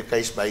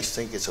 21-22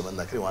 चाहिँ के छ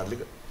भन्दाखेरि उहाँहरूले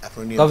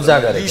आफ्नो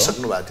नियन्त्रण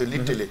लिइसक्नु भएको थियो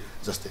लिट्टेले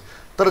जस्तै।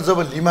 तर जब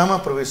लिमामा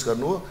प्रवेश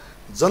गर्नु हो,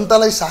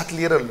 जनतालाई साथ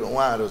लिएर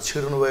उहाँहरू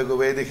छिर्नु भएको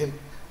भएदेखि,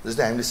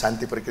 जस्तै हामीले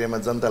शान्ति प्रक्रियामा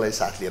जनतालाई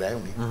साथ लिएर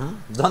आयौँ नि,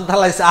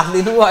 जनतालाई साथ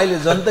लिनु भयो, अहिले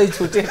जनतै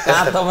छुटे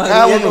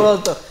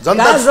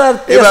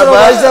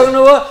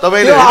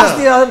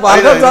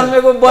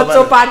जन्मेको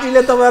बच्चो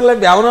पार्टीले तपाईँहरूलाई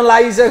भ्याउन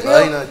लागिसक्यो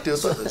होइन। त्यो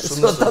त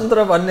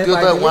स्वतन्त्र भन्ने त्यो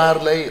त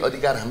उहाँहरूलाई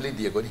अधिकार हामीले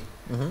दिएको नि,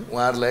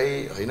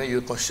 उहाँहरूलाई होइन,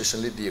 यो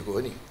कन्स्टिट्युसनले दिएको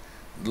हो नि।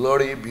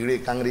 लडे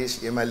भिडे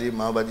काङ्ग्रेस एमाले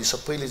माओवादी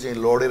सबैले चाहिँ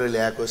लडेर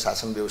ल्याएको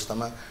शासन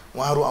व्यवस्थामा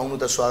उहाँहरू आउनु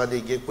त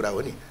स्वागतयोग्य कुरा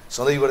हो नि।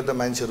 सधैँभरि त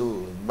मान्छेहरू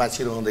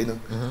बाँचिरहँदैन,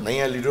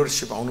 नयाँ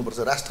लिडरसिप आउनुपर्छ,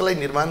 राष्ट्रलाई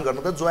निर्माण गर्न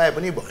त जो आए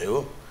पनि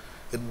भयो,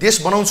 देश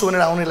बनाउँछु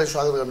भनेर आउनेलाई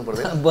स्वागत गर्नु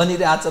पर्दैन।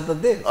 बनिरहेछ त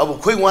दे, अब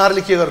खोइ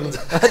उहाँहरूले के गर्नुहुन्छ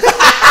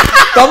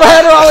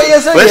तपाईँहरू अब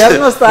यसो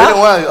हेर्नुहोस् त।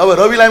 उहाँ अब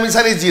रवि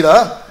लामिछानेजी र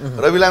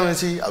रवि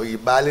लामिछाने अब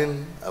बालेन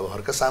अब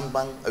हर्क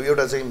साम्पाङ अब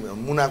एउटा चाहिँ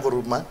मुनाको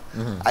रूपमा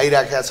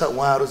आइराखेका छ।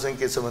 उहाँहरू चाहिँ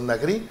के छ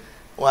भन्दाखेरि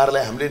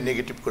उहाँहरूलाई हामीले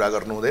नेगेटिभ कुरा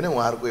गर्नु हुँदैन,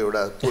 उहाँहरूको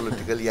एउटा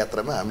पोलिटिकल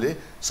यात्रामा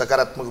हामीले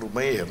सकारात्मक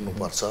रूपमै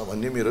हेर्नुपर्छ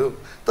भन्ने मेरो।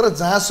 तर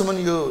जहाँसम्म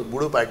यो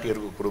बुढो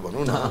पार्टीहरूको कुरो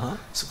भनौँ न,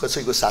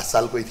 कसैको 7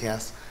 सालको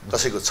इतिहास,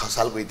 कसैको 6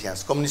 सालको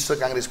इतिहास, कम्युनिस्ट र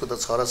काङ्ग्रेसको त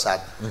 6 र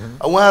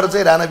 7। उहाँहरू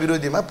चाहिँ राणा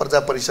विरोधीमा प्रजा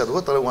परिषद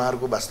हो, तर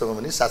उहाँहरूको वास्तवमा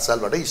भने 7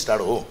 सालबाटै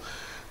स्टार्ट हो।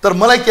 तर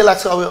मलाई के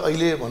लाग्छ अब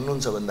अहिले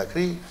भन्नुहुन्छ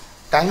भन्दाखेरि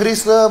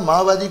काङ्ग्रेस र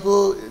माओवादीको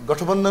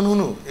गठबन्धन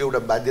हुनु एउटा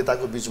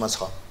बाध्यताको बिचमा छ,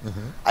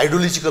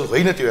 आइडियोलोजिकल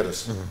होइन। त्यो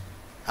हेर्नुहोस्,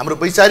 हाम्रो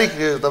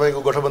वैचारिक तपाईँको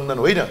गठबन्धन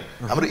होइन,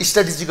 हाम्रो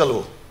स्ट्राटेजिकल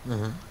हो।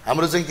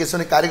 हाम्रो चाहिँ के छ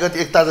भने कार्यगत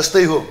एकता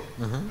जस्तै हो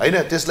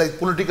होइन। त्यसलाई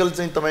पोलिटिकल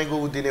चाहिँ तपाईँको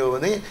दिने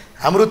हो भने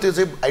हाम्रो त्यो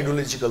चाहिँ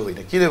आइडियोलोजिकल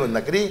होइन। किन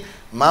भन्दाखेरि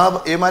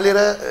एमाले र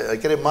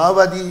के अरे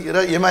माओवादी र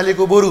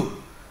एमालेको बरु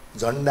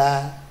झन्डा,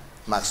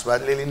 मार्क्सवाद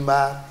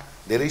लेनिनवाद,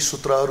 धेरै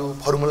सूत्रहरू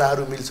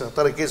फर्मुलाहरू मिल्छ।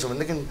 तर के छ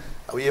भनेदेखि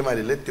अब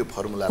एमाले त्यो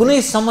फर्मुला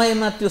कुनै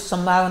समयमा त्यो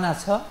सम्भावना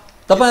छ।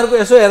 तपाईहरुको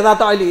यसो हेर्दा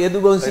त अहिले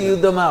यदुवंशी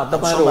युद्धमा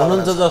तपाईहरु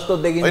हुनुहुन्छ जस्तो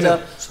देखिन्छ।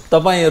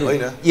 तपाईहरु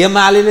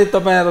एमालेले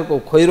तपाईहरुको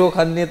खैरो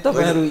खन्ने,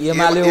 तपाईहरु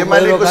एमालेको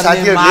खैरो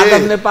खन्ने,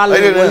 माधव नेपाल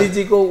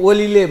ओलीजीको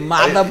ओलीले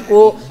माधवको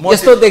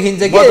यस्तो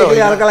देखिन्छ के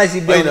एकअर्कालाई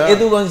सिद्ध्याउने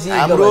यदुवंशी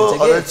युद्ध भन्छ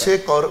के। अध्यक्ष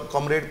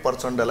कमरेड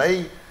प्रचण्डलाई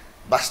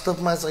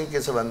वास्तवमा चाहिँ के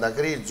छ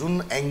भन्दाखेरि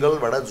जुन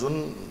एंगलबाट जुन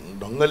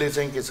ढंगले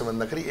चाहिँ के छ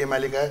भन्दाखेरि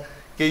एमालेका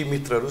केही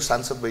मित्रहरू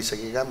सांसद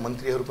भइसकेका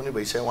मन्त्रीहरू पनि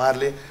भइसके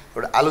उहाँहरूले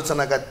एउटा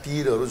आलोचनाका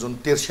तीरहरू जुन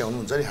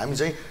तेर्स्याउनुहुन्छ नि, हामी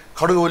चाहिँ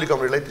खड्गओली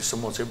कमरेडलाई त्यसो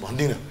म चाहिँ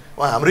भन्दिनँ,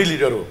 उहाँ हाम्रै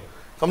लिडर हो।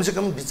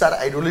 कमसेकम विचार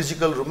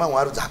आइडियोलोजिकल रूपमा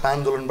उहाँहरू झापा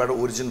आन्दोलनबाट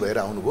ओरिजिन भएर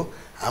आउनुभयो।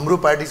 हाम्रो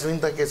पार्टी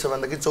चाहिँ त के छ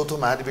भन्दाखेरि चौथो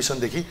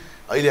महाधिवेशनदेखि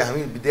अहिले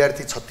हामी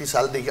विद्यार्थी 36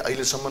 सालदेखि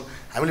अहिलेसम्म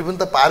हामीले पनि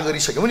त पार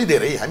गरिसक्यौँ नि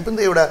धेरै। हामी पनि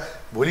त एउटा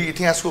भोलि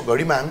इतिहासको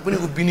घडीमा हामी पनि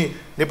उभिने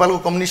नेपालको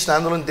कम्युनिस्ट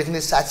आन्दोलन देख्ने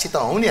साक्षी त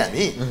हौँ नि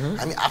हामी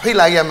आफै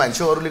लागेका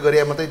मान्छे, अरूले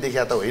गरे मात्रै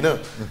देखा त होइन।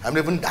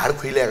 हामीले पनि ढाड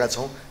खुइल्याएका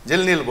छौँ,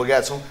 जेलनेल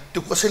भोगेका छौँ।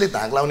 त्यो कसैले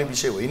धाक लाउने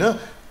विषय होइन,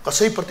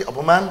 कसैप्रति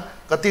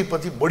अपमान,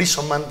 कतैप्रति बढी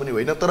सम्मान पनि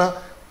होइन। तर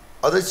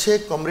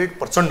अध्यक्ष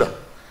कमरेड प्रचण्ड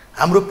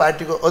हाम्रो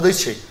पार्टीको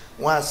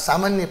अध्यक्ष, उहाँ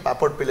सामान्य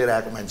पापड पेलेर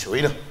आएको मान्छे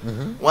होइन।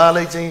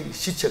 उहाँलाई चाहिँ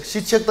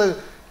शिक्षक त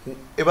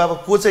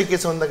बाबा को चाहिँ के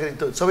छ भन्दाखेरि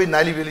त सबै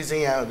नालीबेली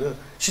चाहिँ यहाँ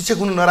शिक्षक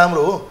हुनु नराम्रो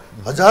हो,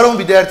 हजारौँ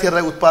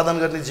विद्यार्थीहरूलाई उत्पादन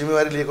गर्ने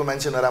जिम्मेवारी लिएको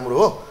मान्छे नराम्रो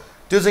हो।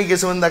 त्यो चाहिँ के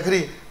छ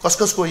भन्दाखेरि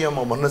कसको यहाँ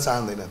म भन्न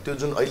चाहँदैन। त्यो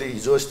जुन अहिले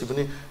हिजो अस्ति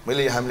पनि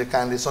मैले हामीले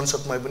कानले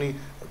संसदमा पनि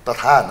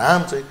तथा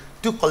नाम चाहिँ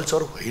त्यो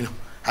कल्चर होइन।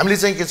 हामीले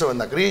चाहिँ के छ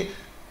भन्दाखेरि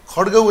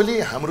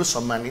खड्गओली हाम्रो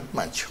सम्मानित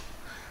मान्छे हो।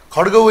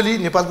 खड्गओली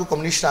नेपालको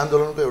कम्युनिस्ट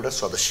आन्दोलनको एउटा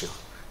सदस्य हो।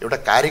 एउटा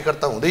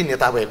कार्यकर्ता हुँदै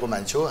नेता भएको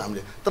मान्छे हो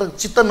हामीले। तर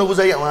चित्त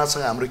नबुझाइ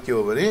उहाँसँग हाम्रो के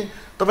हो भने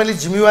तपाईँले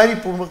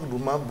जिम्मेवारीपूर्वक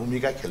रूपमा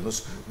भूमिका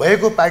खेल्नुहोस्।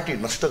 भएको पार्टी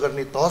नष्ट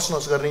गर्ने, तहस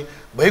नहस गर्ने,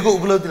 भएको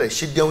उपलब्धिलाई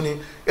सिद्ध्याउने,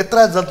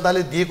 यत्रा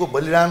जनताले दिएको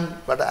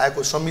बलिदानबाट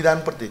आएको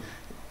संविधानप्रति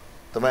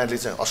तपाईँहरूले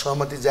चाहिँ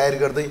असहमति जाहेर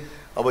गर्दै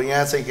अब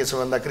यहाँ चाहिँ के छ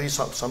भन्दाखेरि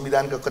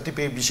संविधानका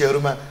कतिपय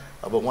विषयहरूमा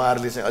अब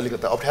उहाँहरूले चाहिँ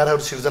अलिकति अप्ठ्याराहरू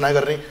सिर्जना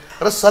गर्ने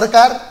र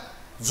सरकार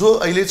जो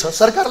अहिले छ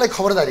सरकारलाई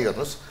खबरदारी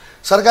गर्नुहोस्।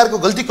 सरकारको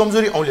गल्ती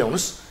कमजोरी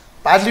औल्याउनुहोस्।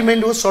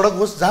 पार्लिमेन्ट होस्, सडक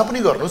होस्, जहाँ पनि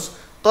गर्नुहोस्।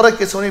 तर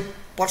के छ भने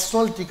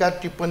पर्सनल टीका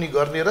टिप्पणी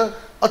गर्ने र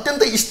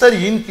अत्यन्तै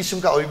स्तरहीन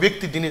किसिमका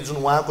अभिव्यक्ति दिने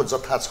जुन उहाँको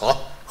जत्था छ,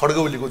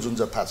 खड्गौलीको जुन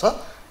जत्था छ,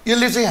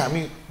 यसले चाहिँ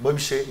हामी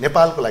भविष्य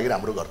नेपालको लागि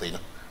राम्रो गर्दैन।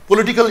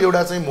 पोलिटिकल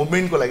एउटा चाहिँ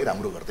मुभमेन्टको लागि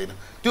राम्रो गर्दैन।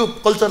 त्यो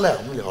कल्चरलाई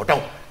हामीले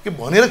हटाउँ कि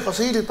भनेर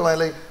कसैले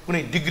तपाईँलाई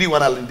कुनै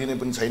डिग्रीवाला दिने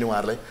पनि छैन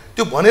उहाँहरूलाई।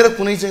 त्यो भनेर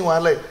कुनै चाहिँ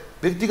उहाँहरूलाई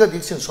व्यक्तिगत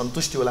एकछिन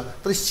सन्तुष्टि होला,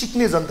 तर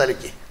सिक्ने जनताले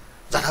के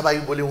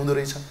जथाभावी बोले हुँदो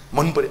रहेछ।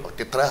 मन परि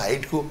त्यत्रा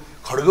हाइटको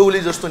खड्गौली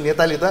जस्तो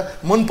नेताले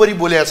त मन परि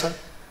बोलेको छ।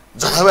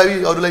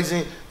 जथाभावी अरूलाई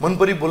चाहिँ मन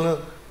परि बोल्न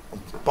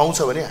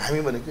पाउँछ भने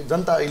हामी भनेको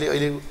जनता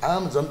अहिले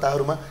आम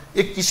जनताहरूमा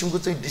एक किसिमको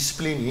चाहिँ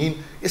डिसिप्लिनहीन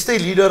यस्तै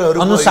लिडरहरू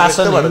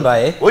अनुशासनहीन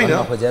भए होइन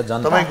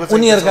तपाईको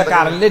उनीहरुका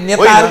कारणले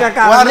नेताहरुका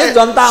कारणले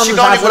जनता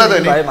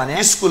अनुशासनहीन भए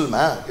भने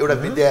स्कुलमा एउटा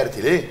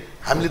विद्यार्थीले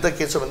हामीले त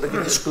के छ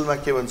भन्दाखेरि स्कुलमा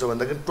के भन्छ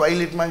भन्दाखेरि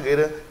टोयलेटमा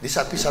गएर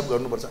दिसा पिसाब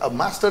गर्नुपर्छ। अब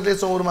मास्टरले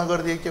चौरमा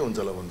गरिदिए के हुन्छ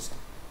ल भन्नुस् त।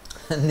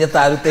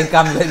 नेताहरु त्यही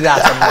काम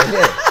गरिरहेछन्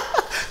अहिले।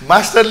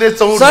 मास्टरले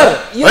चौर सर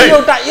यो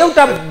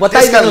एउटा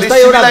बताइदिनुस् त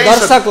एउटा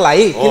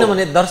दर्शकलाई,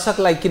 किनभने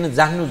दर्शकलाई किन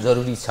जान्नु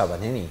जरुरी छ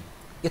भने नि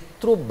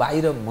यत्रो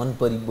बाहिर मन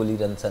परि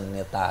बोलिरहन्छन्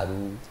नेताहरू,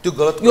 त्यो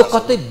गलत यो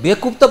कतै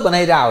बेकुब त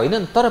बनाइरा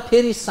होइन। तर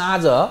फेरि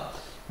साँझ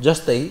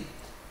जस्तै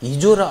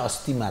हिजो र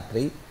अस्ति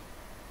मात्रै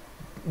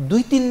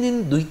दुई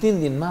तीन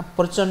दिनमा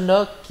प्रचण्ड,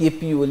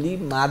 केपी ओली,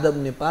 माधव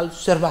नेपाल,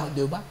 शेरबहादुर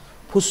देउवा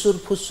फुस्सुर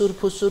फुस्सुर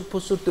फुस्सुर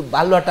फुस्सुर त्यो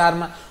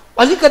बालुवाटारमा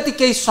अलिकति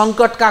केही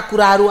सङ्कटका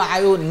कुराहरू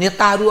आयो,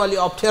 नेताहरू अलि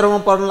अप्ठ्यारोमा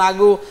पर्न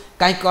लाग्यो,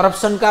 काहीँ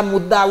करप्सनका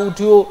मुद्दा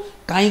उठ्यो,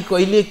 काहीँ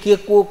कहिले के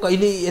को,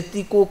 कहिले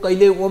यतिको,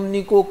 कहिले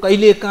ओम्नीको,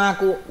 कहिले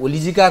कहाँको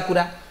ओलीजीका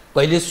कुरा,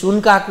 कहिले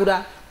सुनका कुरा,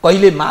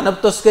 कहिले मानव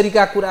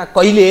तस्करीका कुरा,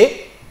 कहिले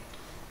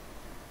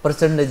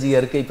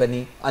प्रचण्डजीहरूकै पनि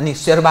अनि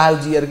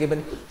शेरबहादुरजीहरूकै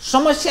पनि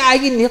समस्या आयो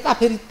कि नेता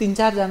फेरि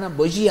 3-4 जना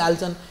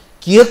बसिहाल्छन्,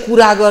 के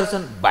कुरा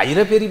गर्छन्,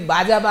 बाहिर फेरि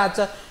बाजा बाज्छ।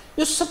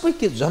 यो सबै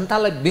के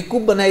जनतालाई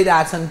बेकुब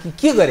बनाइरहेछन् कि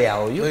के गरे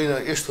हो? यो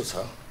हैन यस्तो छ,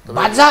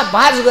 बाजा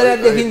बाज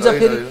गरेर देखिन्छ।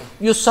 फेरि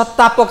यो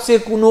सत्ता पक्ष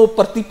कुन हो,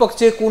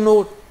 प्रतिपक्ष कुन हो,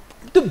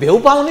 त्यो भेउ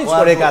पाउनै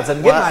छोडेका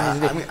छन् के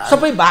मानिसले।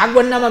 सबै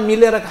भागभण्डामा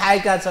मिलेर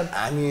खाएका छन्।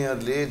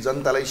 हामीहरूले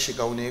जनतालाई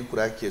सिकाउने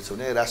कुरा के छ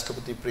भने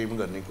राष्ट्रपति प्रेम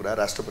गर्ने कुरा,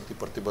 राष्ट्रपति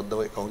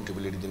प्रतिबद्ध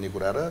एकाउन्टेबिलिटी दिने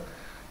कुरा र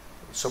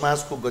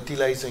समाजको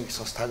गतिलाई चाहिँ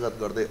संस्थागत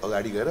गर्दै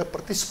अगाडि गएर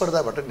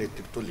प्रतिस्पर्धाबाट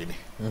नेतृत्व लिने,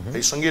 है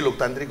सङ्घीय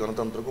लोकतान्त्रिक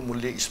गणतन्त्रको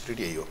मूल्य स्पिरिट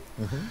यही हो।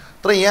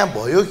 तर यहाँ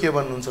भयो के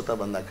भन्नुहुन्छ त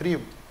भन्दाखेरि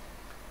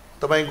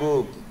तपाईँको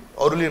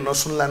अरूले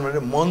नसुन्लान् भनेर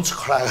मञ्च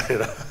खडा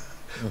गरेर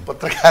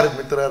पत्रकार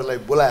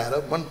मित्रहरूलाई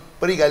बोलाएर मन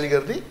परि गाली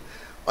गर्ने,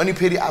 अनि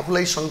फेरि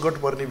आफूलाई सङ्कट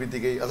पर्ने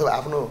बित्तिकै अथवा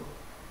आफ्नो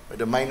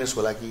एउटा माइनस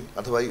होला कि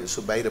अथवा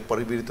यसो बाहिर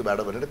प्रवृत्तिबाट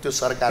भनेर त्यो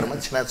सरकारमा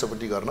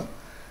छिनाचपटी गर्न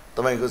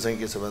तपाईँको चाहिँ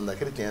के छ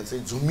भन्दाखेरि त्यहाँ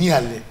चाहिँ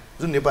झुमिहाल्ने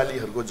जुन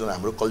नेपालीहरूको जुन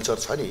हाम्रो कल्चर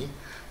छ नि,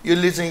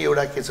 यसले चाहिँ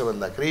एउटा के छ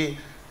भन्दाखेरि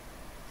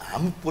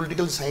हाम्रो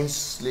पोलिटिकल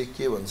साइन्सले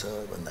के भन्छ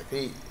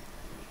भन्दाखेरि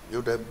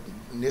एउटा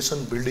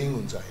नेसन बिल्डिङ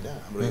हुन्छ होइन।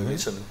 हाम्रो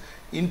नेसन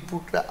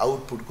इनपुट र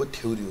आउटपुटको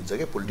थ्योरी हुन्छ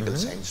क्या पोलिटिकल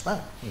साइन्समा।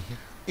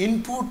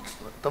 इनपुट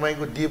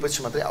तपाईँको दिएपछि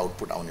मात्रै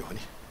आउटपुट आउने हो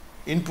नि।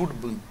 इनपुट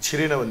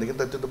छिरेन भनेदेखि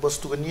त त्यो त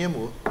वस्तुको नियम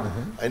हो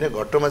होइन।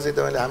 घट्टोमा चाहिँ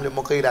तपाईँले हामीले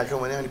मकै राख्यौँ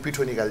भने अनि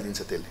पिठो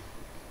निकालिदिन्छ त्यसले,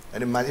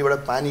 अनि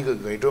माथिबाट पानीको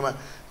घैँटोमा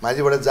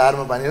माथिबाट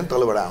जारमा पानी हो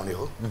तलबाट आउने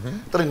हो।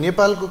 तर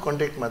नेपालको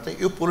कन्टेक्टमा चाहिँ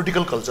यो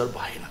पोलिटिकल कल्चर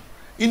भएन।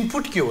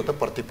 इनपुट के हो त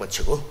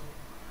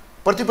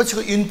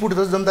प्रतिपक्षको इनपुट त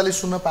जनताले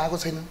सुन्न पाएको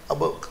छैन। अब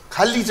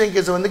खालि चाहिँ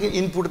के छ भनेदेखि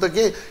इनपुट त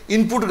के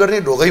इनपुट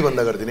गर्ने ढोकै बन्द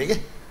गरिदिने के।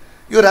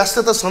 यो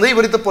राष्ट्र त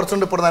सधैँभरि त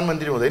प्रचण्ड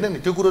प्रधानमन्त्री हुँदैन नि।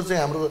 त्यो कुरो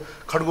चाहिँ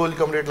हाम्रो खड्गौली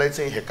कमरेडलाई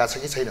चाहिँ हेक्का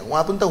छ कि छैन,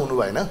 उहाँ पनि त हुनु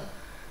भएन।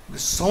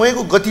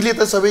 समयको गतिले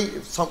त सबै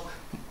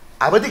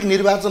आवधिक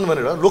निर्वाचन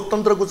भनेर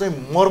लोकतन्त्रको चाहिँ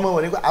मर्म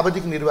भनेको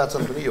आवधिक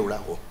निर्वाचन पनि एउटा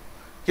हो।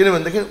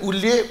 किनभनेदेखि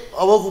उसले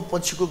अबको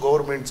पछिको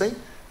गभर्मेन्ट चाहिँ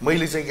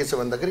मैले चाहिँ के छ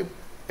भन्दाखेरि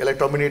यसलाई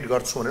टर्मिनेट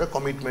गर्छु भनेर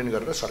कमिटमेन्ट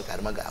गरेर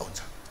सरकारमा गएको हुन्छ।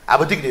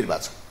 आवधिक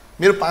निर्वाचन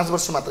मेरो 5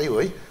 वर्ष मात्रै हो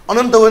है,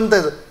 अनन्त हो नि त।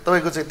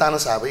 तपाईँको चाहिँ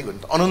तानाशाहै हो नि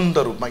त अनन्त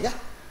रूपमा क्या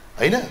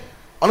होइन।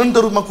 अनन्त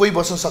रूपमा कोही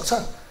बस्न सक्छ,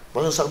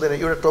 बस्न सक्दैन।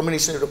 एउटा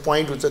टर्मिनेसन एउटा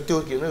पोइन्ट हुन्छ, त्यो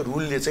के भने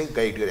रुलले चाहिँ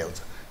गाइड गरे हुन्छ।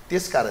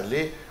 त्यस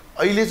कारणले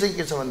अहिले चाहिँ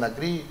के छ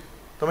भन्दाखेरि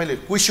तपाईँले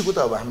कोसीको त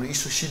अब हाम्रो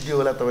इस्यु सिद्धियो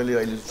होला तपाईँले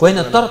अहिले होइन।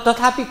 तर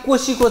तथापि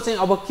कोसीको चाहिँ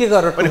अब के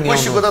गरेर अनि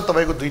कोसीको त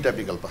तपाईँको दुईटा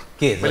विकल्प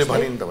मैले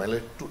भने नि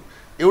तपाईँलाई।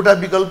 एउटा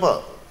विकल्प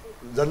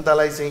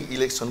जनतालाई चाहिँ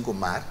इलेक्सनको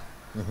मार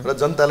र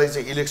जनतालाई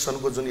चाहिँ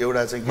इलेक्सनको जुन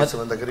एउटा चाहिँ के छ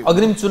भन्दाखेरि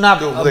अग्रिम चुनाव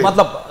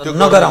मतलब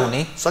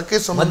नगराउने,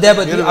 सकेसम्म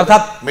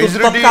अर्थात्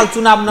तत्काल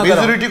चुनाव नगराउने,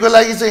 मेजोरिटीको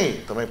लागि चाहिँ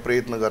तपाईँ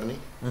प्रयत्न गर्ने।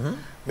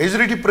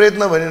 मेजोरिटी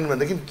प्रयत्न भनेन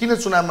भनेदेखि किन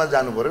चुनावमा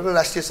जानु पर्यो र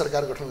राष्ट्रिय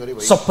सरकार गठन गरे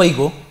भयो।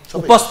 सबैको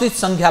उपस्थित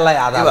सङ्ख्यालाई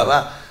आधार बाबा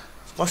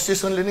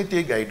कन्स्टिट्युसनले नै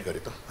त्यही गाइड गरे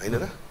त होइन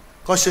र।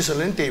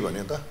 कन्स्टिट्युसनले नि त्यही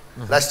भन्यो त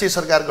राष्ट्रिय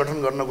सरकार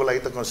गठन गर्नको लागि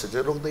त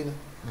कन्स्टिट्युसन रोक्दैन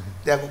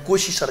त्यहाँको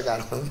कोशी सरकार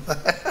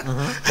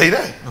होइन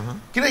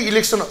किन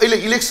अहिले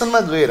इलेक्सनमा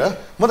गएर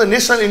म त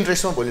नेसनल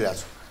इन्ट्रेस्टमा बोलिरहेको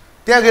छु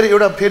त्यहाँ गएर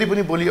एउटा फेरि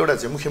पनि भोलि एउटा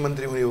चाहिँ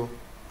मुख्यमन्त्री हुने हो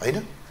होइन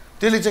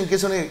त्यसले चाहिँ के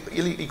छ भने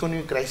यसले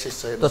इकोनोमिक क्राइसिस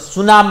छ त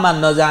चुनावमा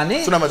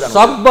नजाने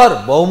सकभर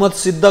बहुमत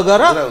सिद्ध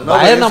गर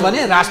भएन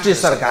भने राष्ट्रिय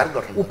सरकार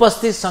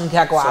उपस्थित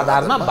संख्याको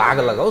आधारमा भाग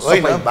लगाओस्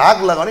होइन भाग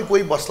लगाउने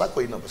कोही बस्ला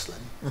कोही नबस्ला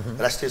नि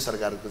राष्ट्रिय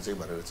सरकारको चाहिँ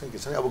भनेर चाहिँ के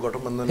छ अब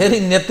गठबन्धन फेरि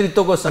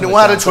नेतृत्वको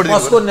उहाँले छोडिदिनु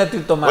कसको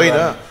नेतृत्वमा होइन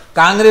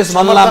कांग्रेस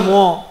भन्ला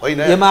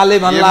म एमाले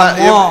भन्ला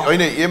म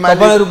होइन एमाले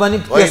तपाईहरु पनि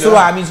तेस्रो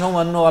हामी छौं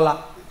भन्नु होला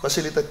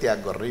कसैले त त्याग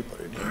गर्नै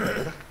पर्यो नि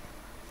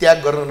त्याग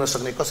गर्न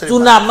नसक्ने कसैले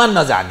चुनावमा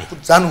नजाने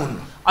जानुहुन्न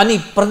अनि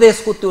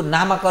प्रदेशको त्यो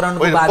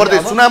नामाकरणको बारेमा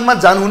प्रदेश चुनावमा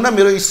जानुहुन्न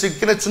मेरो इच्छा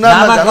किन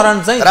चुनावमा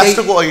नामाकरण चाहिँ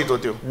राष्ट्रको अहित हो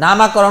त्यो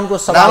नामाकरणको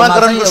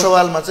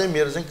सवालमा चाहिँ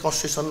मेरो चाहिँ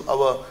कन्स्टिट्युसन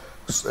अब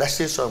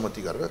राष्ट्रिय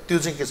सहमति गरेर त्यो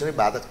चाहिँ के छ भने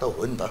बाधक त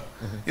हो नि त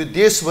यो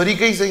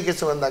देशभरिकै चाहिँ के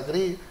छ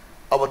भन्दाखेरि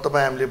अब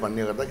तपाईँ हामीले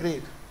भन्ने गर्दाखेरि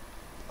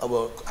अब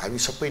हामी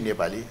सबै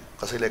नेपाली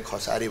कसैलाई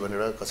खसारी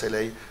भनेर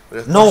कसैलाई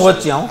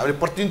हामीले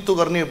प्रतिनिधित्व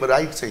गर्ने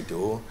राइट चाहिँ त्यो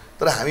हो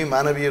तर हामी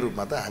मानवीय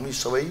रूपमा त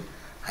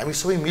हामी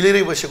सबै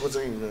मिलेरै बसेको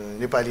चाहिँ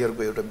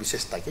नेपालीहरूको एउटा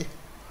विशेषता के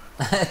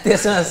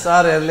त्यसमा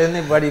सरहरूले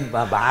नै बढी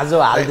भाँजो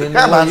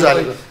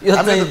हाल्दिनु यो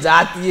चाहिँ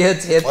जातीय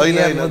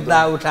क्षेत्रीय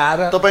मुद्दा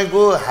उठाएर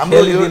तपाईको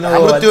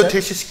हाम्रो त्यो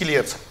थेसिस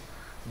क्लियर छ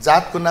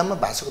जातको नाममा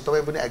भाषाको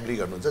तपाईँ पनि एग्री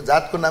गर्नुहुन्छ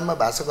जातको नाममा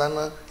भाषाको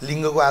नाममा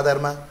लिङ्गको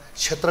आधारमा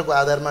क्षेत्रको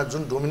आधारमा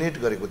जुन डोमिनेट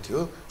गरेको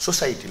थियो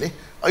सोसाइटीले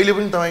अहिले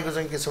पनि तपाईँको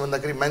चाहिँ के छ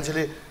भन्दाखेरि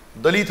मान्छेले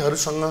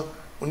दलितहरूसँग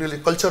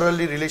उनीहरूले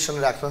कल्चरली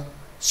रिलेसन राख्न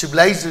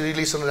सिभिलाइज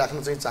रिलेसन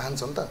राख्न चाहिँ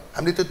चाहन्छ नि त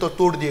हामीले त्यो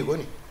तोडिदिएको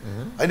नि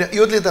होइन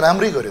योले त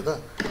राम्रै गर्यो त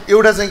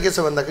एउटा चाहिँ के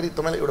छ भन्दाखेरि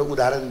तपाईँलाई एउटा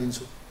उदाहरण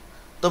दिन्छु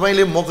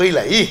तपाईँले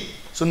मकैलाई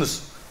सुन्नुहोस्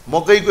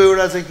मकैको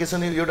एउटा चाहिँ के छ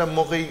भने एउटा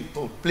मकै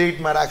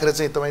प्लेटमा राखेर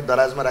चाहिँ तपाईँ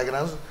दराजमा राखेर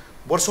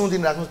वर्षौँ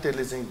दिन राख्नुहोस्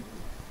त्यसले चाहिँ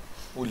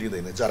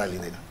लिँदैन जरा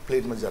लिँदैन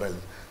प्लेटमा जरा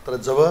लिँदैन तर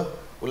जब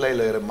उसलाई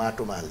लगेर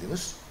माटोमा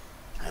हालिदिनुहोस्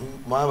हामी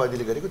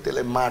माओवादीले गरेको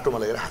त्यसलाई माटोमा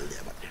लगेर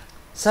हालिदिए मात्रै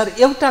सर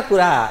एउटा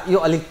कुरा यो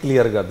अलिक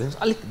क्लियर गरिदिनुहोस्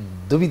अलिक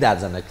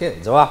दुविधाजनक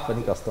के जवाफ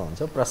पनि कस्तो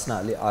हुन्छ प्रश्न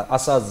अलि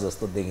असहज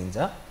जस्तो देखिन्छ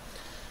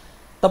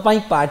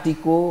तपाईँ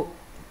पार्टीको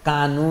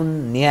कानुन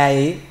न्याय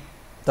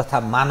तथा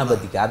मानव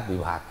अधिकार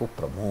विभागको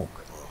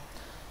प्रमुख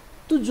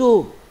त्यो जो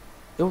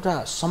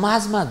एउटा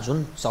समाजमा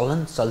जुन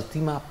चलन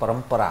चल्तीमा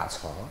परम्परा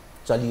छ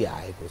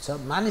चलिआएको छ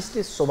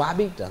मानिसले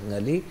स्वाभाविक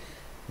ढङ्गले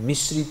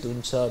मिश्रित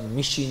हुन्छ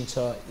मिसिन्छ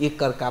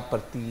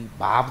एकअर्काप्रति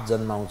भाव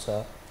जन्माउँछ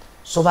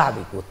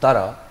स्वाभाविक हो तर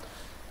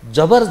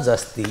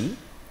जबरजस्ती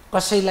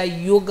कसैलाई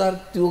यो गर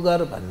त्यो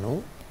गर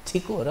भन्नु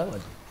ठिक हो र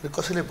भन्नु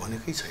कसैले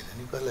भनेकै छैन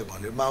नि कसैलाई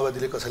भन्यो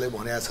माओवादीले कसैलाई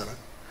भनेको छ र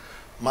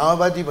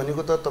माओवादी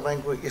भनेको त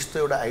तपाईँको यस्तो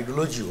एउटा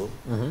आइडियोलोजी हो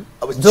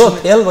अब जो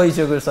फेल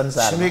भइसक्यो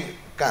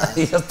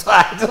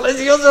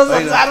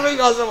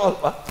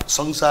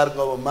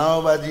संसारको अब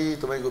माओवादी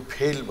तपाईँको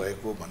फेल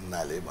भएको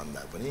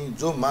भन्दा पनि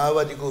जो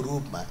माओवादीको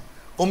रूपमा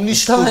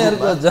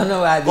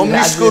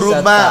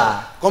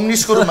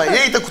कम्युनिस्टको रूपमा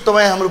यही त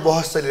तपाईँ हाम्रो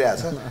बहस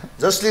चलिरहेछ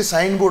जसले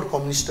साइनबोर्ड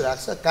कम्युनिस्ट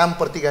राख्छ काम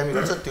प्रतिगामी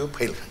गर्छ त्यो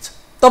फेल खान्छ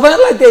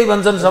तपाईहरुलाई त्यही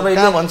भन्छन् सबैले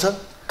कहाँ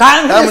भन्छ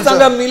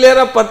कांग्रेससँग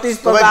मिलेर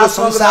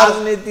प्रतिस्पर्धात्मक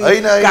राजनीति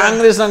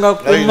कांग्रेससँग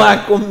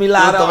कुम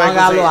मिलाएर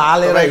अगालो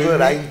हालेर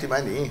राजनीतिमा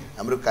नि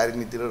हाम्रो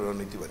कार्यनीति र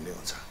रणनीति भन्ने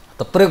हुन्छ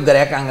त प्रयोग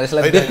गरे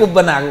कांग्रेसलाई बेकुफ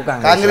बनाएको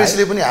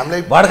कांग्रेसले पनि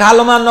हामीलाई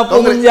भडखालोमा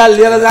नपुगुन्जेल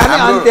लिएर जाने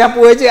अनि त्यहाँ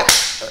पुगे चाहिँ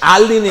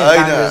हाल्दिने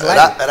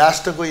कांग्रेसलाई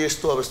राष्ट्रको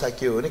यस्तो अवस्था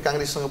के हो भने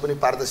कांग्रेससँग पनि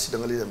पारदर्शी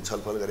ढङ्गले हामी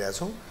छलफल गरेका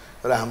छौं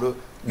र हाम्रो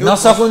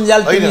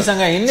नसकुन्जेल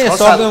तिमीसँग हिँड्ने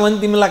सक्यो भने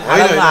तिमीलाई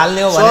खाडामा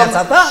हाल्ने हो भने छ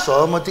त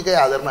सहमतिकै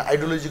आधारमा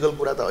आइडियोलोजिकल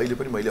कुरा त अहिले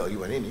पनि मैले अघि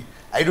भने नि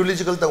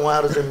आइडियोलोजिकल त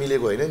उहाँहरु चाहिँ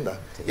मिलेको हैन नि त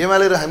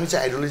एमाले र हामी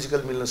चाहिँ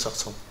आइडियोलोजिकल मिल्न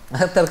सक्छौं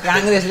तर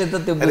कांग्रेसले त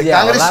त्यो बुझ्या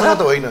होला कांग्रेससँग त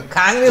होइन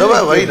जब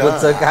होइन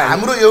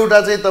हाम्रो एउटा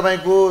चाहिँ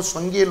तपाईको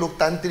संघीय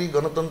लोकतान्त्रिक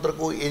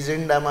गणतन्त्रको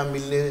एजेन्डामा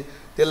मिल्ने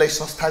त्यसलाई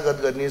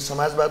संस्थागत गर्ने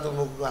समाजवाद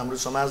उन्मुखको हाम्रो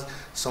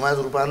समाज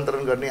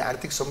रूपान्तरण गर्ने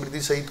आर्थिक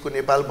समृद्धि सहितको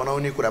नेपाल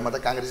बनाउने कुरामा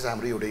त कांग्रेस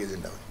हाम्रो एउटा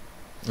एजेन्डा हो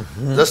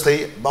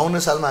जस्तै 52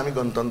 सालमा हामी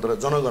गणतन्त्र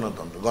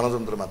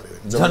मात्रै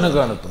होइन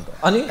जनगणतन्त्र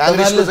अनि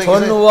कांग्रेसले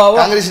छोड्नु भयो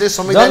कांग्रेसले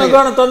संविधान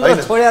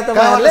जनगणतन्त्र छोड्या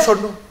तपाईहरुले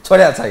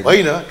छोड्या छैन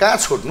हैन कहाँ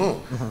छोड्नु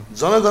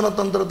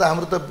जनगणतन्त्र त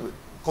हाम्रो त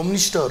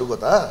कम्युनिस्टहरुको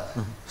त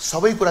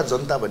सबै कुरा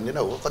जनता भन्ने न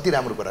हो कति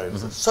राम्रो कुरा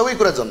रहेछ सबै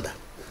कुरा जनता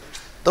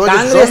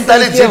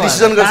जनताले जे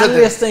डिसिजन गर्छ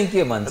कांग्रेस चाहिँ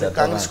के भन्छ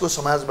कांग्रेसको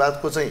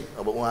समाजवादको चाहिँ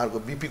अब उहाँहरुको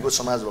बीपीको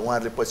समाज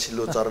उहाँहरुले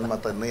पछिल्लो चरणमा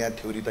त नयाँ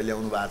थ्योरी त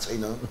ल्याउनु भएको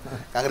छैन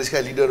कांग्रेसका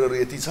लिडरहरु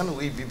यति छन्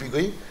उही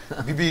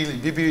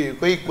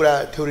बीपीकै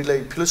कुरा थ्योरीलाई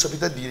फिलोसफी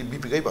त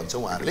बीपीकै भन्छ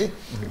उहाँहरुले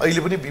अहिले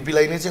पनि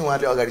बीपीलाई नै चाहिँ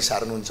उहाँहरुले अगाडि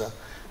सार्नुहुन्छ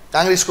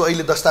कांग्रेसको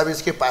अहिले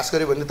दस्तावेज के पास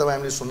गर्यो भन्ने तपाई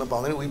हामीले सुन्न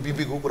पाउँदैन उही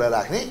बीपीको कुरा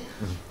राख्ने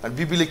अनि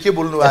बीपीले के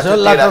बोल्नु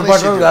भएको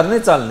छ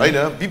गर्ने चल्ने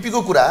हैन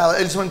बीपीको कुरा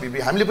अहिलेसम्म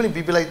बीपी हामीले पनि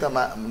बीपीलाई त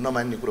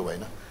नमान्ने कुरो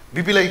भएन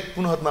बीपीलाई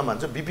कुन हदमा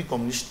मान्छ बीपी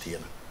कम्युनिस्ट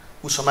थिएन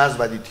उ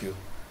समाजवादी थियो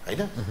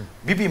हैन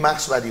बीपी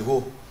मार्क्सवादी हो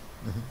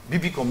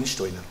बीपी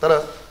कम्युनिस्ट होइन तर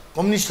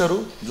कम्युनिस्टहरु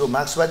जो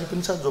मार्क्सवादी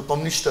पनि छ जो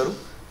कम्युनिस्टहरु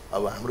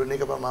अब हाम्रो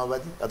नेकपा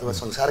माओवादी अथवा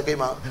संसारकै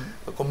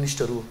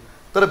कम्युनिस्टहरू हो।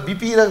 तर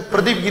बिपी र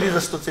प्रदीप गिरी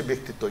जस्तो चाहिँ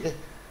व्यक्तित्व के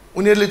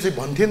उनीहरूले चाहिँ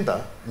भन्थे नि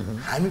त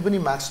हामी पनि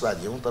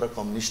मार्क्सवादी हौँ तर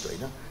कम्युनिस्ट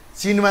होइन।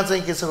 चीनमा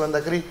चाहिँ के छ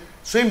भन्दाखेरि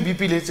स्वयं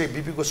बिपीले चाहिँ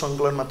बिपीको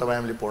सङ्कलनमा तपाईँ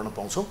हामीले पढ्न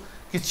पाउँछौँ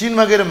कि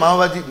चीनमा गएर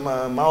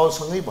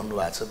माओसँगै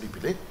भन्नुभएको छ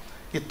बिपीले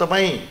कि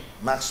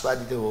तपाईँ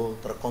मार्क्सवादी त हो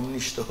तर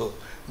कम्युनिस्ट हो,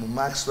 म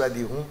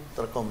मार्क्सवादी हुँ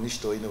तर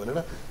कम्युनिस्ट होइन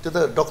भनेर त्यो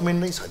त डकुमेन्ट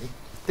नै छ नि।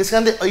 त्यस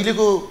कारणले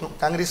अहिलेको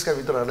काङ्ग्रेसका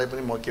मित्रहरूलाई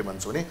पनि म के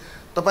भन्छु भने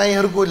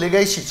तपाईँहरूको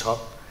लेगाइसी छ,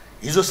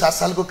 हिजो 7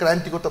 सालको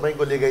क्रान्तिको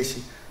तपाईँको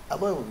लेगाइसी।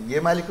 अब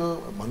एमालेको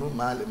भनौँ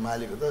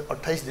मालेको त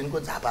 28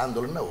 दिनको झापा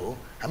आन्दोलन नै हो,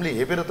 हामीले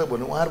हेपेर त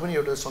भनौँ उहाँहरू पनि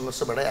एउटा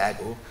सङ्घर्षबाटै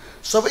आएको हो।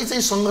 सबै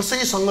चाहिँ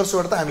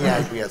सङ्घर्षबाट त हामी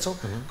आइपुगेका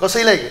छौँ।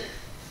 कसैलाई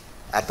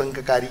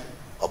आतङ्ककारी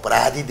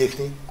अपराधी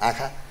देख्ने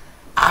आँखा,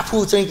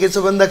 आफू चाहिँ के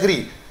छ भन्दाखेरि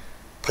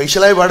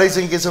फैसलाबाटै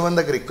चाहिँ के छ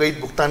भन्दाखेरि कैद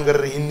भुक्तान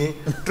गरेर हिँड्ने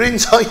ट्रेन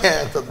छ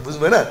यहाँ त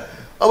बुझ्नु भएन।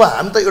 अब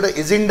हामी त एउटा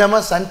एजेन्डामा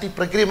शान्ति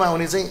प्रक्रियामा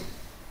आउने चाहिँ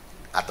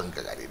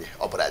आतङ्ककारी रे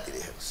अपराधी रे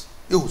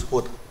हेर्नुहोस्, यो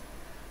हो त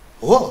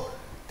हो।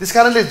 त्यस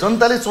कारणले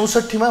जनताले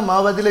 64मा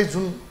माओवादीलाई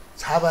जुन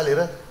छाप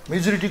हालेर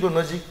मेजोरिटीको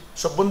नजिक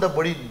सबभन्दा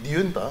बढी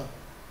दियो नि त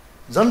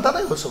जनता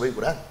नै हो सबै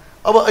कुरा।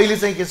 अब अहिले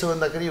चाहिँ के छ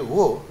भन्दाखेरि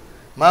हो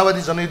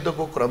माओवादी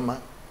जनयुद्धको क्रममा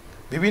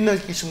विभिन्न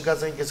किसिमका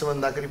चाहिँ के छ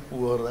भन्दाखेरि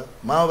पुगेर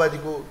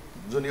माओवादीको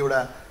जुन एउटा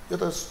यो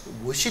त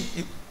घोषित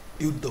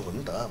युद्ध हो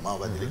नि त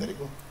माओवादीले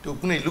गरेको, त्यो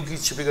कुनै लुकी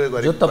छिपी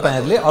गरेको यो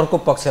तपाईँहरूले अर्को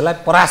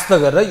पक्षलाई परास्त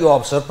गरेर यो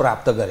अवसर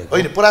प्राप्त गरेको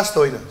होइन। परास्त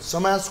होइन,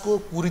 समाजको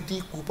कुरीति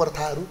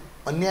कुप्रथाहरू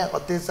अन्याय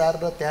अत्याचार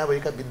र त्यहाँ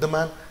भएका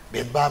विद्यमान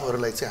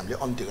भेदभावहरूलाई चाहिँ हामीले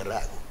अन्त्य गरेर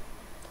आएको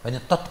होइन।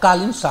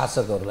 तत्कालीन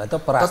शासकहरूलाई त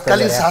परास्त,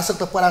 तत्कालीन शासक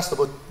त परास्त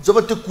भयो जब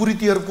त्यो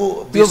कुरीतिहरूको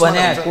त्यो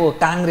भनेको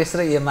काङ्ग्रेस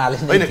र एमाले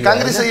होइन।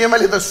 काङ्ग्रेस र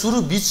एमाले त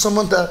सुरु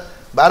बिचसम्म त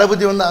 12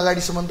 बुद्धेभन्दा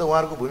अगाडिसम्म त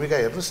उहाँहरूको भूमिका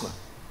हेर्नुहोस् न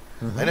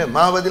होइन।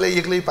 माओवादीलाई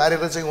एक्लै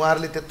पारेर चाहिँ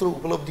उहाँहरूले त्यत्रो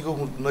उपलब्धिको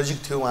नजिक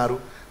थियो उहाँहरू।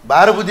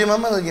 12 बुद्धेमा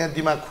यहाँ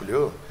दिमाग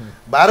खुल्यो,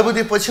 12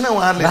 बुद्धे पछि नै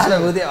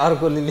उहाँहरूले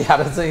अर्कोले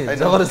ल्याएर चाहिँ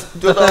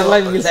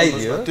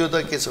त्यो त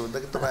के छ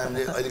भन्दाखेरि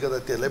तपाईँहरूले अलिकति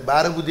त्यसलाई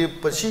 12 बुद्धे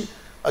पछि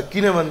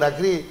किन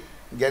भन्दाखेरि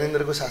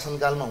ज्ञानेन्द्रको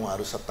शासनकालमा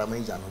उहाँहरू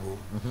सत्तामै जानुभयो।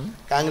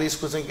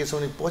 काङ्ग्रेसको चाहिँ के छ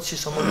भने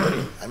पछिसम्म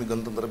पनि हामी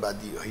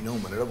गणतन्त्रवादी होइनौँ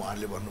भनेर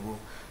उहाँहरूले भन्नुभयो।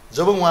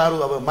 जब उहाँहरू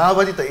अब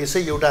माओवादी त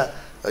यसै एउटा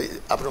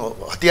आफ्नो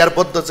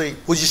हतियारबद्ध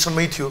चाहिँ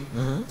पोजिसनमै थियो,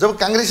 जब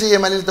काङ्ग्रेस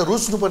एमाले त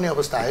रोज्नुपर्ने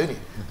अवस्था आयो नि,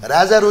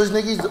 राजा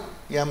रोज्ने कि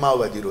यहाँ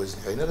माओवादी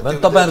रोज्ने होइन।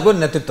 तपाईँहरूको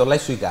नेतृत्वलाई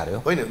स्वीकार्यो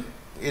होइन,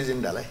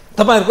 एजेन्डालाई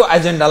तपाईँहरूको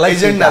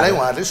एजेन्डालाई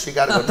उहाँहरूले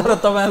स्वीकार गर्नु। तर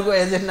तपाईँहरूको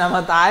एजेन्डामा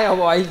त आयो अब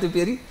अहिले त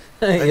फेरि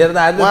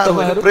हेर्दा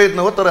प्रयत्न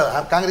हो। तर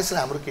काङ्ग्रेस र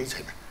हाम्रो केही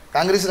छैन।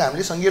 काङ्ग्रेस र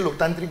हामीले सङ्घीय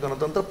लोकतान्त्रिक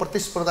गणतन्त्र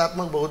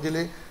प्रतिस्पर्धात्मक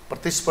बहुदलीय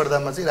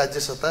प्रतिस्पर्धामा चाहिँ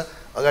राज्य सत्ता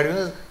अगाडि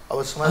अब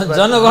समाज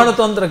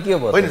जनगणतन्त्र के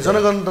भयो होइन।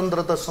 जनगणतन्त्र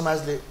त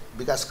समाजले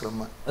विकास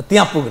क्रममा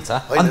त्यहाँ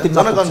पुग्छ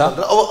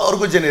जनगणतन्त्र। अब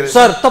अर्को जेनेरेसन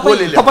सर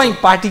तपाईँ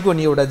पार्टीको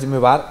नि एउटा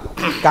जिम्मेवार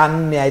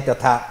कानुन न्याय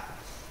तथा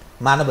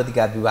मानव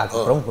अधिकार विभागको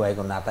प्रमुख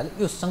भएको नाताले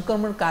यो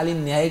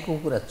सङ्क्रमणकालीन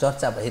न्यायको कुरा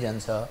चर्चा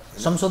भइरहन्छ,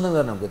 संशोधन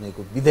गर्न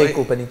पर्नेको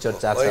विधेयकको पनि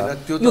चर्चा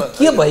छ। यो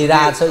के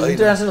भइरहेछ?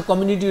 इन्टरनेसनल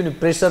कम्युनिटी पनि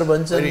प्रेसर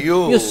भन्छ,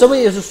 यो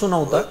सबै यसो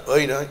सुनाउ त।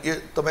 होइन, यो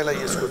तपाईँलाई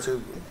यसको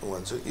चाहिँ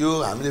भन्छु, यो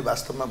हामीले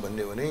वास्तवमा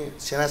भन्ने भने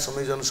सेना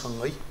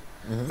संयोजनसँगै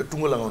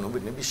टुङ्गो लगाउनु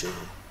भन्ने विषय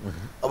हो।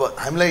 अब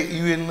हामीलाई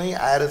युएनमै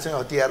आएर चाहिँ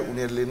हतियार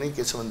उनीहरूले नै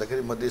के छ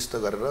भन्दाखेरि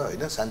मध्यस्थ गरेर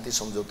होइन शान्ति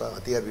सम्झौता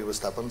हतियार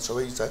व्यवस्थापन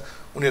सबै छ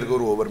उनीहरूको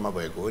रोभरमा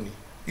भएको हो नि।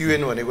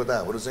 युएन भनेको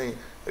त हाम्रो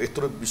चाहिँ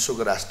यत्रो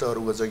विश्वको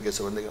राष्ट्रहरूको चाहिँ के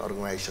छ भनेदेखि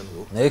अर्गनाइजेसन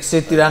हो,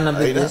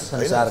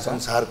 193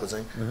 संसारको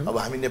चाहिँ। अब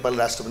हामी नेपाल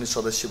राष्ट्र पनि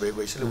सदस्य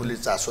भएको हिसाबले उसले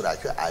चासो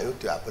राख्यो, आयो,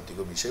 त्यो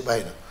आपत्तिको विषय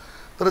भएन।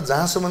 तर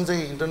जहाँसम्म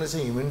चाहिँ इन्टरनेसनल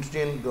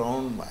ह्युमेनिटेरियन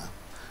ग्राउन्डमा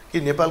कि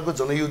नेपालको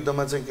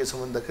जनयुद्धमा चाहिँ के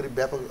छ भन्दाखेरि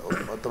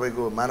व्यापक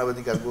तपाईँको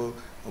मानवाधिकारको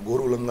घोर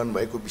उल्लङ्घन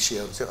भएको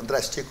विषयहरू चाहिँ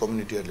अन्तर्राष्ट्रिय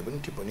कम्युनिटीहरूले पनि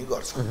टिप्पणी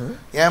गर्छ।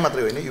 यहाँ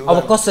मात्रै होइन,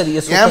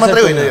 यहाँ मात्रै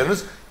होइन,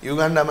 हेर्नुहोस्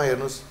युगान्डामा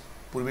हेर्नुहोस्,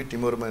 पूर्वी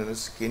टिमोरमा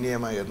हेर्नुहोस्,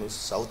 केनियामा हेर्नुहोस्,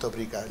 south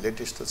Africa,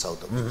 latest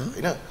south Africa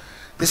होइन।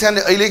 त्यस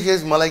कारणले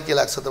अहिले मलाई के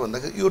लाग्छ त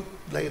भन्दाखेरि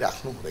योलाई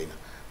राख्नु हुँदैन।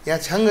 यहाँ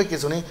छ्याङ्ग के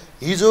छ भने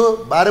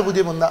हिजो 12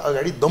 बुद्धेभन्दा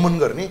अगाडि दमन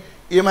गर्ने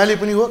एमाले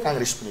पनि हो,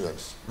 काङ्ग्रेस पनि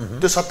हेर्नुहोस्,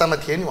 त्यो सत्तामा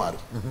थिए नि उहाँहरू।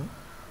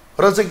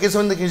 र चाहिँ के छ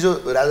भनेदेखि हिजो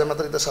राजा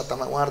मात्रै त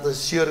सत्तामा, उहाँहरू त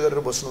सेयर गरेर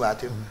बस्नु भएको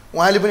थियो।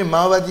 उहाँले पनि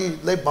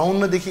माओवादीलाई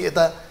 52देखि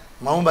यता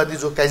माओवादी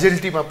जो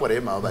क्याजुअलिटीमा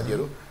परे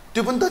माओवादीहरू,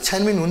 त्यो पनि त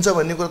छानबिन हुन्छ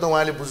भन्ने कुरा त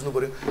उहाँले बुझ्नु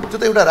पऱ्यो। त्यो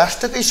त एउटा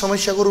राष्ट्रकै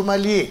समस्याको रूपमा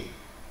लिए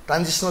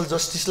ट्रान्जिसनल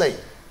जस्टिसलाई।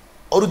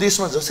 अरू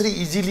देशमा जसरी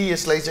इजिली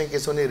यसलाई चाहिँ के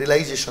छ भने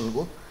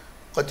रियलाइजेसनको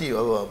कति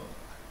अब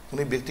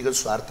कुनै व्यक्तिगत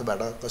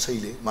स्वार्थबाट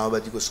कसैले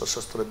माओवादीको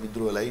सशस्त्र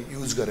विद्रोहलाई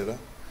युज गरेर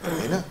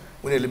होइन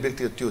उनीहरूले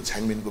व्यक्तिगत त्यो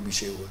छानबिनको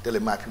विषय हो,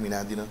 त्यसलाई माफी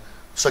मिना दिन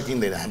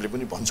सकिँदैन। हामीले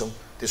पनि भन्छौँ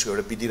त्यसको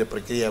एउटा विधि र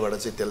प्रक्रियाबाट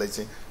चाहिँ त्यसलाई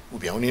चाहिँ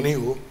उभ्याउने नै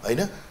हो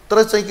होइन। तर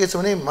चाहिँ के छ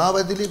भने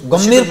माओवादीले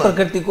गम्भीर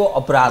प्रकृतिको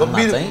अपराधमा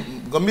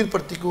चाहिँ गम्भीर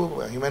प्रतिको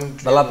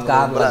ह्युम्यानिटी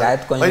बलात्कार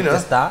लगायत होइन,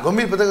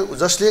 गम्भीर प्रति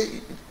जसले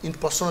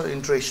पर्सनल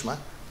इन्ट्रेस्टमा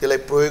त्यसलाई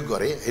प्रयोग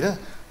गरे होइन।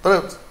 तर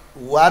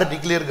वार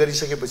डिक्लेयर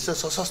गरिसकेपछि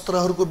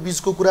सशस्त्रहरूको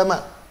बिचको कुरामा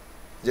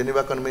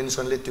जेनेभा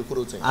कन्भेन्सनले त्यो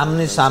कुरो चाहिँ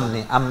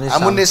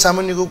आम्ने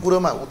सामनेको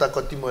कुरोमा उता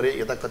कति मरे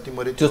यता कति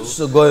मरे त्यो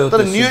गयो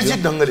तर नियोजित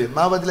ढङ्गले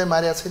माओवादीलाई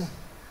मारेको छैन।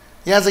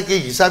 यहाँ चाहिँ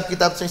केही हिसाब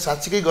किताब चाहिँ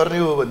साँच्चीकै गर्ने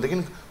हो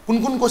भनेदेखि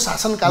कुनको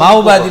शासनकाल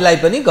माओवादीलाई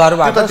पनि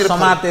घरबाट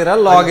समातेर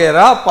लगेर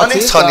पछि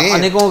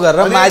अनेकौं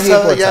गरेर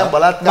मारिएको छ।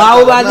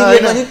 माओवादीले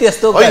पनि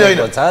त्यस्तो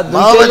गरेको छ,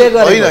 दुईटैले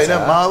गरेको छ।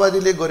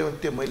 माओवादीले गर्यो भने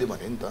त्यो मैले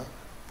भने नि त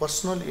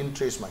पर्सनल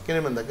इन्ट्रेस्टमा,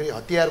 किन भन्दाखेरि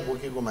हतियार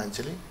बोकेको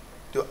मान्छेले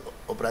त्यो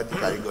अपराधी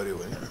कार्य गर्यो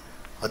भने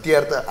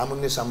हतियार त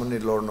आमुन्ने सामुन्ने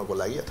लड्नको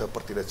लागि अथवा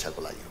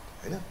प्रतिरक्षाको लागि हो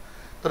हैन।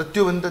 तर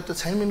त्यो भने त त्यो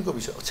छानबिनको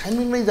विषय,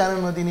 छानबिनमै जान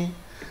नदिने,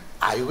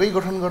 आयोगै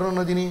गठन गर्न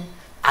नदिने,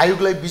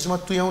 आयोगलाई बीचमा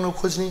तुयाउन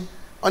खोज्ने,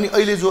 अनि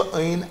अहिले जो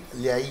ऐन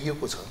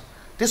ल्याइएको छ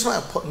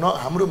त्यसमा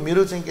हाम्रो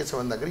मेरो चाहिँ के छ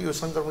भन्दाखेरि यो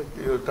संक्रमण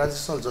यो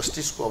ट्रान्जिसनल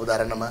जस्टिसको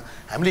अवधारणामा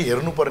हामीले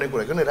हेर्नुपर्ने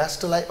कुरा किन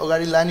राष्ट्रलाई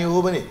अगाडि लाने हो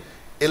भने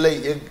यसलाई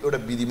एउटा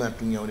विधिमा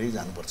टुङ्ग्याउँदै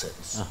जानुपर्छ।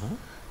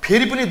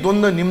 फेरि पनि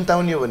द्वन्द्व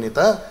निम्ताउने हो भने त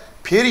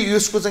फेरि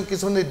यसको चाहिँ के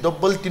छ भने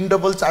डबल 3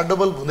 डबल 4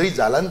 डबल हुँदै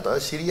जाला नि त।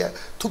 सिरिया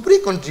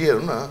थुप्रै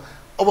कन्ट्रीहरू न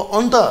अब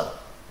अन्त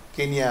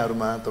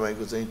केन्याहरूमा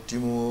तपाईँको चाहिँ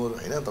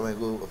टिमोर हैन,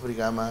 तपाईँको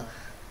अफ्रिकामा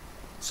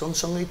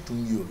सँगसँगै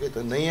टुङ्गियो के त,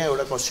 नयाँ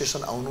एउटा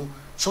कन्स्टिट्युसन आउनु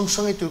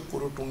सँगसँगै त्यो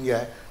कुरो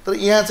टुङ्ग्याए। तर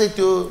यहाँ चाहिँ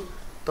त्यो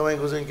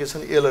तपाईँको चाहिँ के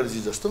छ भने एलर्जी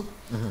जस्तो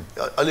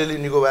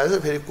अलिअलि निको भएछ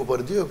फेरि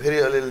कोपर दियो, फेरि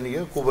अलिअलि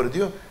निको कोपर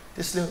दियो,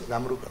 त्यसले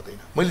राम्रो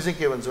गर्दैन। मैले चाहिँ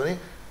के भन्छु भने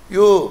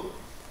यो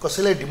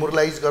कसैलाई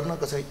डिमोरलाइज गर्न,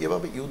 कसैलाई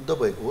एवं युद्ध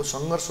भएको हो,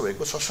 सङ्घर्ष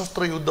भएको,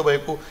 सशस्त्र युद्ध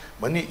भएको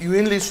भन्ने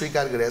युएनले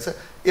स्वीकार गरेको छ।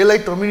 यसलाई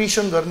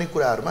टर्मिनेसन गर्ने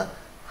कुराहरूमा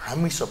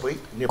हामी सबै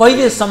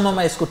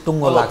कहिलेसम्ममा यसको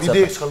टुङ्गो लाग्छ?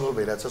 विधेयक छलफल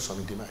भइरहेछ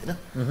समितिमा हैन।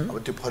 अब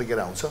त्यो फर्केर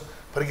आउँछ,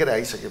 फर्केर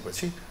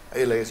आइसकेपछि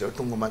यसलाई चाहिँ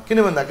टुङ्गोमा, किन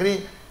भन्दाखेरि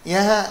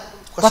यहाँ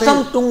कथम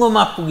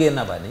टुङ्गोमा पुगेन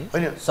भने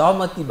हैन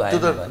सहमति भएन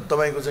भने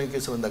तपाईँको चाहिँ के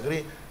छ भन्दाखेरि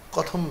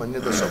कथम भन्ने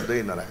त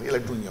शब्दै नराख्ने,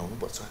 यसलाई टुङ्ग्याउनु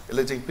पर्छ।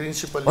 यसलाई चाहिँ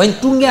प्रिन्सिपल हैन,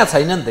 टुङ्ग्या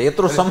छैन नि त,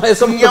 यत्रो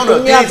समयसम्म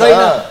टुङ्ग्या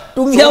छैन,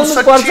 टुङ्ग्याउनु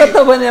पर्छ त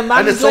भने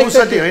मानिसलाई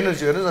 64 हैन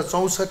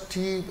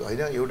 64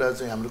 हैन एउटा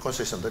चाहिँ हाम्रो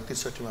कन्स्टिट्युसन त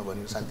 63 मा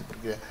बन्यो शान्ति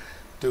प्रक्रिया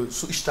त्यो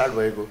स्टार्ट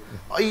भएको,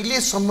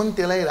 अहिलेसम्म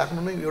त्यसलाई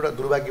राख्नु नै एउटा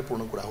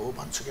दुर्भाग्यपूर्ण कुरा हो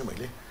भन्छु कि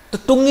मैले। त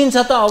टुङ्गिन्छ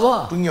त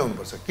अब टुङ्ग्याउनु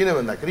पर्छ, किन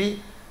भन्दाखेरि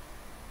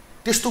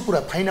त्यस्तो कुरा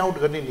फाइन आउट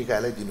गर्ने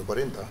निकायलाई दिनु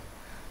पर्यो नि त।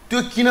 त्यो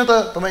किन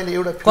त तपाईले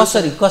एउटा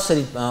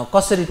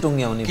कसरी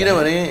टुङ्ग्याउने,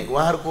 किनभने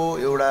उहाँहरूको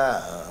एउटा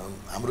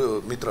हाम्रो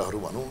मित्रहरू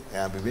भनौँ,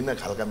 यहाँ विभिन्न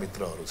खालका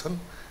मित्रहरू छन्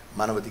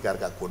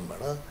मानवाधिकारका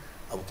कोणबाट,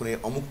 अब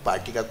कुनै अमुक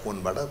पार्टीका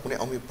कोणबाट, कुनै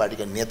अमुक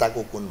पार्टीका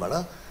नेताको कोणबाट,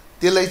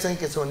 त्यसलाई चाहिँ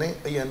के छ भने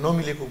यहाँ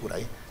नमिलेको कुरा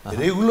है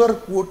रेगुलर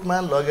कोर्टमा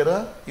लगेर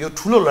यो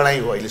ठुलो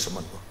लडाइँ हो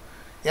अहिलेसम्मको।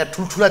 यहाँ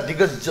ठुल्ठुला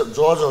दिग्गज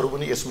जजहरू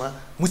पनि यसमा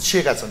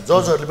मुछिएका छन्,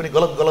 जजहरूले पनि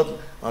गलत गलत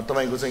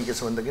तपाईँको चाहिँ के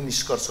छ भन्दाखेरि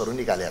निष्कर्षहरू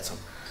निकालेका छन्।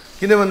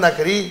 किन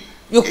भन्दाखेरि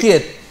यो के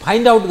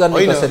फाइन्ड आउट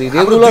गर्ने कसरी,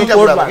 रेगुलर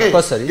कोर्टमा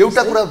कसरी?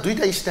 एउटा कुरा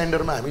दुईटा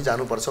स्ट्यान्डर्डमा हामी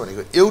जानुपर्छ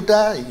भनेको, एउटा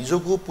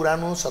हिजोको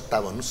पुरानो सत्ता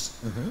भन्नुस्,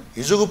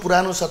 हिजोको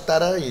पुरानो सत्ता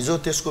र हिजो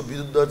त्यसको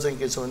विरुद्ध चाहिँ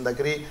के छ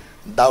भन्दाखेरि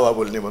दावा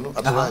बोल्ने भनौँ,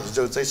 अथवा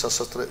हिजो चाहिँ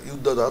सशस्त्र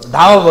युद्धरत,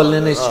 दावा बोल्ने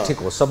नै ठिक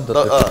हो शब्द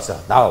त ठिक छ,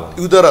 दावा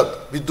युद्धरत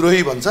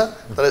विद्रोही भन्छ।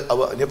 तर अब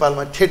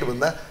नेपालमा ठेट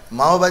भन्दा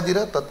माओवादी र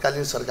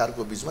तत्कालीन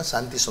सरकारको बीचमा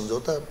शान्ति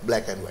सम्झौता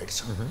ब्ल्याक एन्ड व्हाइट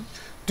छ।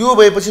 त्यो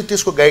भएपछि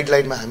त्यसको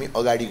गाइडलाइनमा हामी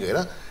अगाडि गएर,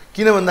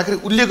 किन भन्दाखेरि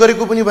उसले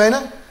गरेको पनि भएन,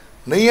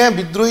 नयाँ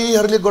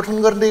विद्रोहीहरूले गठन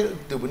गर्ने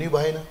त्यो पनि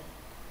भएन,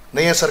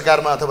 नयाँ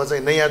सरकारमा अथवा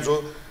चाहिँ नयाँ जो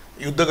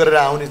युद्ध गरेर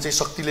आउने चाहिँ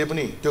शक्तिले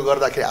पनि त्यो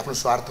गर्दाखेरि आफ्नो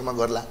स्वार्थमा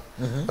गर्ला,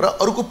 र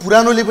अरूको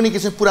पुरानोले पनि के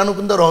छ, पुरानो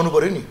पनि त रहनु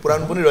पर्यो नि,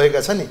 पुरानो पनि रहेका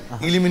छ नि,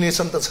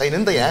 इलिमिनेसन त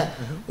छैन नि त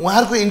यहाँ,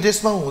 उहाँहरूको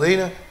इन्ट्रेस्टमा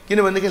हुँदैन।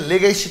 किनभनेदेखि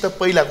लेगाइसी त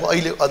पहिलाको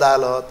अहिले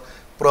अदालत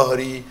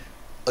प्रहरी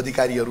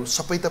अधिकारीहरू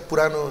सबै त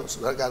पुरानो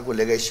सरकारको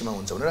लेगाइसीमा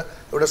हुन्छ भनेर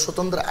एउटा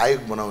स्वतन्त्र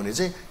आयोग बनाउने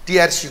चाहिँ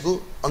टिआरसीको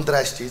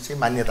अन्तर्राष्ट्रिय चाहिँ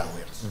मान्यता हो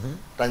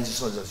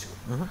ट्रान्जिसनल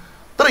जस्टिसको।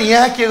 तर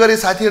यहाँ के गरे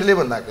साथीहरूले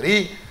भन्दाखेरि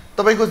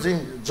तपाईँको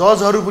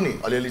जजहरू पनि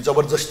अलिअलि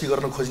जबरजस्ती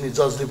गर्न खोज्ने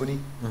जजले पनि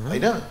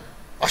होइन,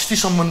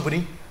 अस्तिसम्म पनि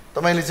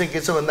तपाईँले चाहिँ के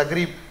छ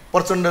भन्दाखेरि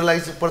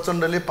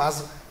प्रचण्डले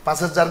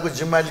 5,000 को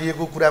जिम्मा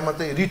लिएको कुरामा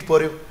चाहिँ रिट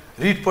पर्यो,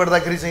 रिट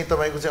पर्दाखेरि चाहिँ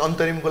तपाईँको चाहिँ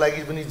अन्तरिमको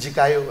लागि पनि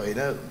जिकायो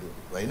होइन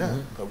होइन,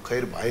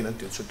 खैर भएन,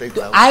 त्यो छुट्टै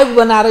कुरा। आयोग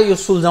बनाएर यो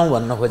सुल्झाउँ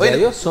भन्न खोजेको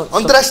यो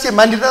अन्तर्राष्ट्रिय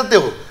मान्यता त्यो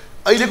हो,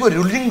 अहिलेको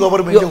रुलिङ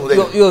गभर्मेन्टले हुँदैन,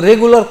 यो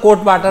रेगुलर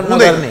कोर्टबाट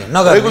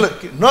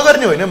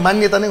नगर्ने होइन,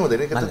 मान्यता नै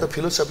हुँदैन, त्यो त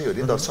फिलोसफी हो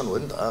नि, दर्शन हो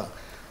नि त।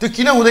 त्यो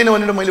किन हुँदैन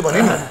भनेर मैले भने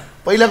नि,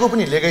 पहिलाको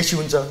पनि लेगाइसी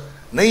हुन्छ,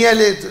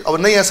 नयाँले अब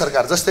नयाँ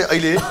सरकार जस्तै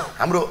अहिले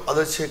हाम्रो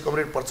अध्यक्ष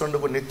कमरेड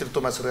प्रचण्डको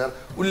नेतृत्वमा सरकार,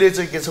 उसले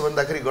चाहिँ के छ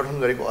भन्दाखेरि गठन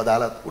गरेको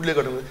अदालत, उसले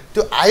गठन गरेको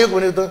त्यो आयोग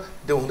भनेको त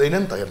त्यो हुँदैन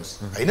नि त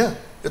हेर्नुहोस् होइन।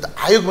 यो त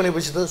आयोग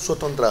भनेपछि त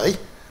स्वतन्त्र है,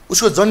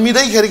 उसको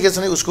जन्मिँदैखेरि के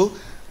छ भने उसको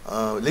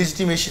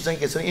लेजिटिमेसी चाहिँ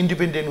के छ भने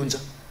इन्डिपेन्डेन्ट हुन्छ।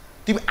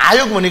 तिमी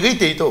आयोग भनेकै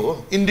त्यही त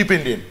हो,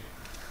 इन्डिपेन्डेन्ट।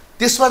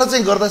 त्यसबाट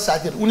चाहिँ गर्दा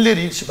साथीहरू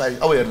उनले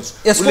सिफारिस, अब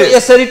हेर्नुहोस् यसको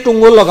यसरी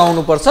टुङ्गो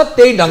लगाउनु पर्छ,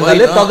 त्यही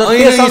ढङ्गले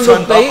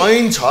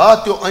ऐन छ,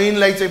 त्यो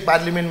ऐनलाई चाहिँ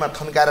पार्लिमेन्टमा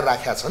थन्काएर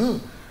राखेका छन्।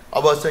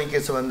 अब चाहिँ के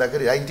छ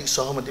भन्दाखेरि राजनीतिक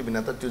सहमति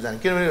बिना त त्यो जाने,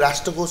 किनभने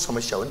राष्ट्रको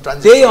समस्या हो नि,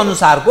 त्यही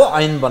अनुसारको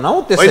ऐन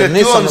बनाऊ, त्यसरी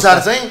नै त्यो अनुसार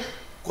चाहिँ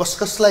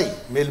कसलाई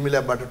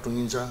मेलमिलापबाट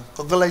टुङ्गिन्छ,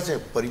 कसलाई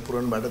चाहिँ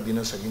परिपूरणबाट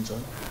दिन सकिन्छ,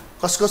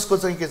 कसको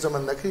चाहिँ के छ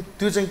भन्दाखेरि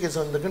त्यो चाहिँ के छ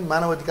भन्दाखेरि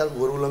मानव अधिकारको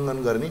घोर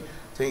उल्लङ्घन गर्ने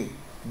चाहिँ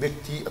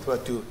व्यक्ति अथवा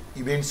त्यो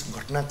इभेन्ट्स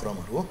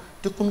घटनाक्रमहरू हो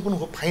त्यो कुन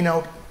हो फाइन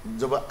आउट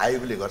जब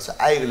आयोगले गर्छ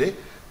आयोगले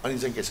अनि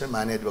चाहिँ के छ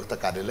महाधिवक्ता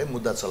कार्यालय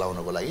मुद्दा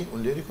चलाउनको लागि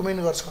उनले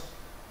रिकमेन्ड गर्छ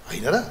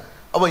होइन र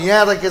अब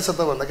यहाँ त के छ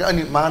त भन्दाखेरि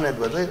अनि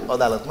महाधिवक्ताले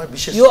अदालतमा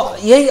विशेष यो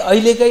यही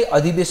अहिलेकै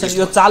अधिवेशन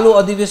यो चालु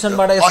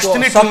अधिवेशनबाट यसको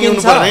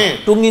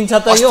टुङ्गिन्छ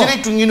त यो अस्ति नै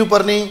टुङ्गिनु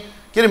पर्ने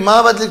के अरे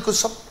माओवादीको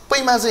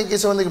सबैमा चाहिँ के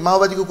छ भन्दाखेरि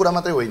माओवादीको कुरा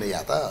मात्रै होइन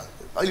यहाँ त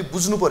अहिले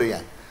बुझ्नु पर्यो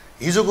यहाँ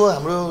हिजोको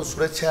हाम्रो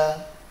सुरक्षा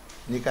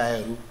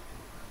निकायहरू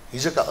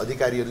हिजोका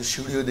अधिकारीहरू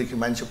सिडिओदेखि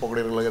मान्छे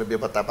पक्रेर लगेर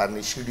बेपत्ता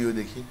पार्ने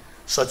सिडिओदेखि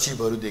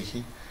सचिवहरूदेखि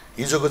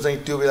हिजोको चाहिँ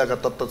त्यो बेलाका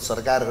तत्त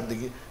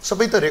सरकारहरूदेखि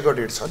सबै त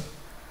रेकर्डेड छन्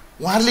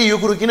उहाँहरूले यो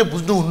कुरो किन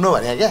बुझ्नुहुन्न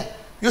भने क्या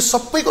यो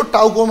सबैको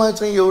टाउकोमा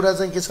चाहिँ एउटा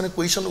चाहिँ के छ भने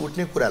क्वेसन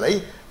उठ्ने कुरालाई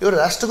एउटा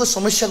राष्ट्रको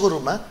समस्याको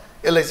रूपमा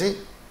यसलाई चाहिँ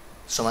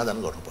समाधान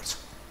गर्नुपर्छ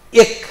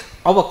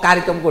अब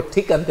कार्यक्रमको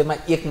ठिक अन्त्यमा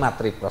एक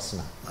मात्रै प्रश्न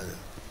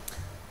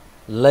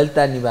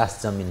ललिता निवास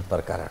जमिन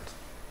प्रकरण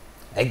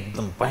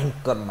एकदम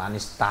भयङ्कर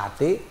मानिस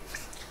ताते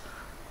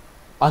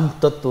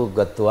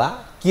अन्तत्वगत्वा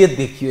के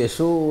देखियो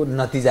यसो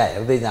नतिजा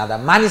हेर्दै जाँदा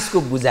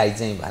मानिसको बुझाइ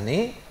चाहिँ भने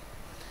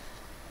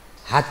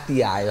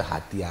हात्ती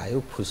आयो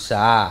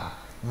फुस्सा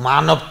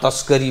मानव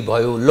तस्करी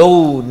भयो लौ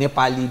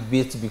नेपाली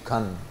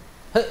बेचबिखन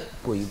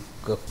कोही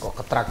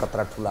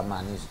कत्रा ठुला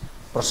मानिस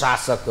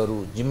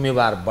प्रशासकहरू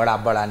जिम्मेवार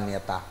बडा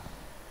नेता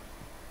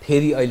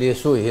फेरि अहिले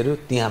यसो हेर्यो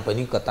त्यहाँ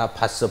पनि कता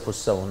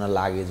फास्स हुन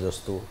लागे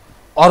जस्तो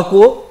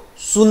अर्को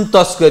सुन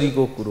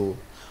तस्करीको कुरो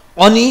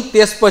अनि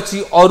त्यसपछि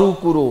अरू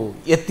कुरो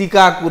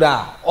यतिका कुरा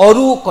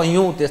अरू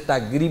कयौं त्यस्ता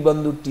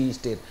गिरिबन्धु टी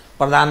स्टेट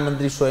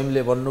प्रधानमन्त्री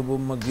स्वयंले भन्नुभयो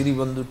म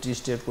गिरिबन्धु टी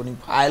स्टेटको नि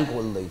फाइल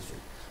खोल्दैछु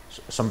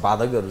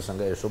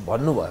सम्पादकहरूसँग यसो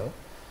भन्नुभयो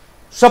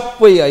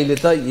सबै अहिले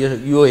त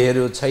यो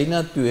हेर्यो छैन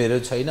त्यो हेर्यो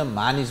छैन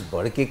मानिस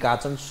भड्केका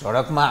छन्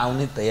सडकमा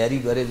आउने तयारी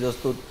गरे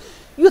जस्तो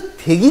यो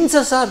थेगिन्छ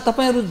सर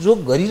तपाईहरु जो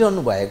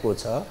गरिरहनु भएको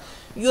छ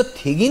यो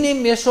थेगिने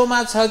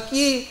मेसोमा छ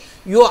कि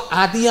यो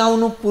आदि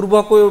आउनु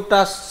पूर्वको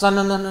एउटा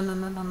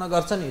सननननन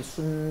गर्छ नि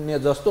शून्य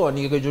जस्तो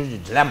अनि एकैचोटि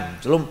झ्लाम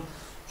झुलुम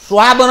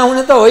स्वा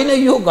बनाउने त होइन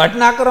यो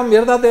घटनाक्रम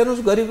हेर्दा त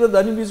हेर्नुस् गरिब र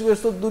धनी बीचको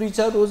यस्तो दूरी छ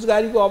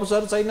रोजगारीको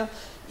अवसर छैन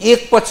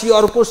एकपछि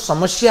अर्को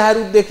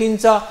समस्याहरू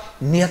देखिन्छ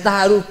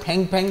नेताहरू फ्याङ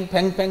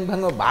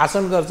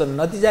भाषण गर्छन्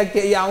नतिजा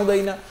केही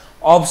आउँदैन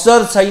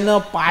अवसर छैन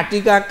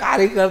पार्टीका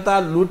कार्यकर्ता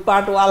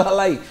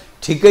लुटपाटवालालाई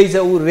ठिकै छ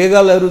उ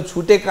रेगलहरू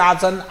छुटेका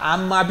छन्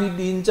आम माफी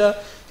दिन्छ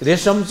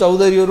रेशम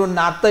चौधरीहरू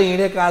नाच्दै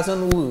हिँडेका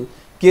छन् उ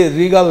के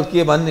रिगल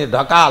के भन्ने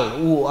ढकाल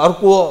उ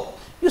अर्को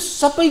यो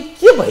सबै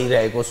के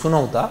भइरहेको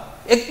सुनौ त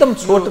एकदम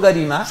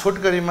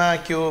छोटकरीमा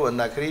के हो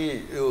भन्दाखेरि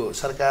यो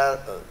सरकार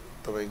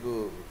तपाईको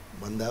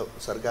भन्दा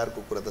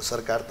सरकारको कुरा त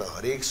सरकार त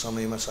हरेक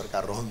समयमा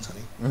सरकार रहन्छ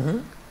नि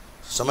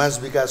समाज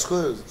विकासको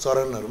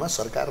चरणहरुमा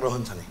सरकार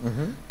रहन्छ नि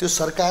त्यो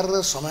सरकार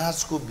र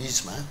समाजको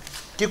बीचमा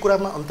के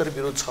कुरामा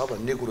अन्तर्विरोध छ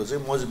भन्ने कुरो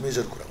चाहिँ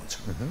मेजर कुरा हुन्छ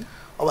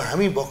अब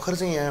हामी भर्खर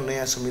चाहिँ यहाँ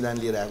नयाँ संविधान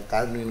लिएर आएको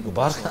कार्यान्वयनको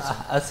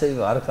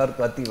भर्खर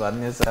कति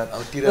भन्ने सर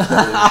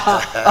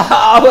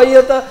अब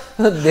यो त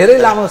धेरै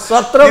लामो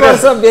 17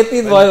 वर्ष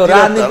व्यतीत भयो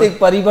राजनीतिक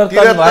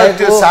परिवर्तन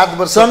भएको 7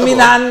 वर्ष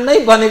संविधान नै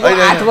बनेको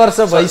 8 वर्ष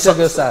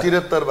भइसक्यो सर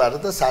 73 बाट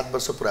त 7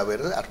 वर्ष पुरा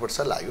भएर 8 वर्ष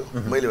लाग्यो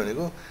मैले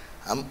भनेको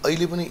हाम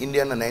अहिले पनि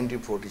इन्डियामा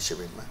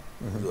 1947 मा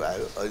जो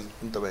आयो अहिले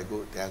पनि तपाईको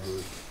त्यहाँको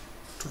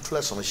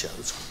ठुलठुला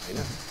समस्याहरू छन् हैन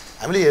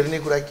हामीले हेर्ने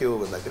कुरा के हो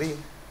भन्दाखेरि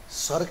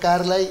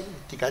सरकारलाई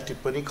टीका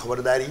टिप्पणी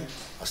खबरदारी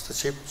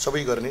हस्तक्षेप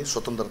सबै गर्ने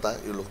स्वतन्त्रता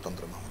यो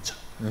लोकतन्त्रमा हुन्छ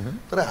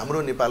तर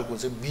हाम्रो नेपालको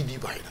चाहिँ विधि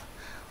भएन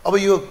अब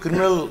यो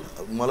क्रिमिनल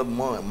मतलब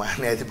म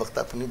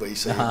महान्यायाधिवक्ता पनि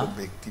भइसकेको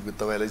व्यक्तिको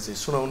तपाईलाई चाहिँ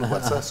सुनाउनु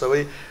पर्छ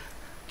सबै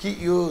कि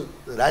यो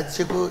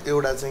राज्यको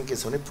एउटा चाहिँ के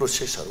छ भने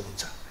प्रोसेसहरू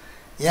हुन्छ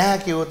यहाँ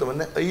के हो त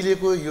भन्दा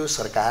अहिलेको यो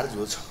सरकार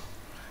जो छ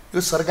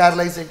यो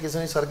सरकारलाई चाहिँ के छ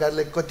भने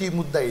सरकारले कति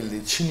मुद्दा यसले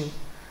छिन्यो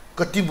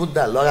कति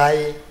मुद्दा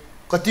लगाए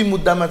कति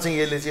मुद्दामा चाहिँ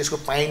यसले चाहिँ यसको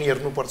पाइन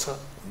हेर्नुपर्छ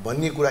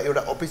भन्ने कुरा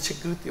एउटा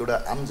अपेक्षाकृत एउटा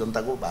आम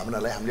जनताको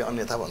भावनालाई हामीले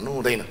अन्यथा भन्नु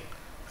हुँदैन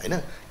हैन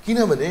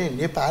किनभने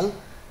नेपाल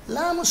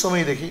लामो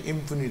समयदेखि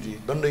इम्पुनिटी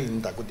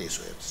दण्डहीनताको देश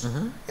हो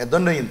यहाँ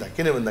दण्डहीनता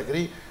किन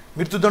भन्दाखेरि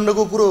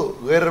मृत्युदण्डको कुरो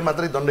गरेर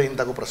मात्रै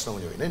दण्डहीनताको प्रश्न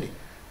हुने होइन नि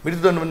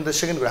मृत्युदण्ड भन्दा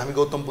सेकेन्ड कुरा हामी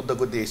गौतम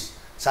बुद्धको देश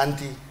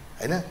शान्ति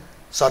हैन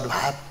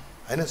सद्भाव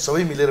हैन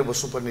सबै मिलेर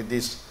बस्नुपर्ने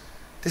देश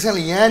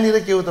त्यसैले यहाँनिर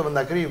के हो त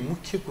भन्दाखेरि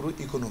मुख्य कुरो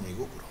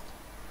इकोनोमीको कुरो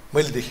हो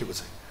मैले देखेको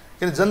चाहिँ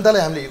किन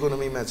जनतालाई हामीले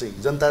इकोनोमीमा चाहिँ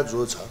जनता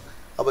जो छ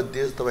अब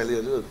देश तपाईले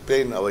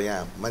प्लेन अब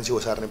यहाँ मान्छे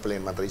ओसार्ने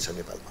प्लेन मात्रै छ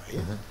नेपालमा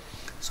है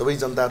सबै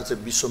जनताहरु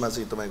चाहिँ विश्वमा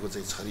चाहिँ तपाईको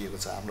चाहिँ छरिएको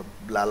छ हाम्रो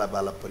लाला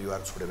बाला परिवार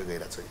छोडेर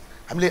गइरा छ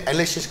हामीले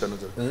एनालाइसिस गर्नु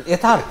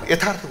पर्छ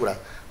यथार्थ कुरा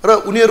र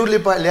उनीहरुले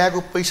ल्याएको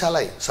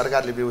पैसालाई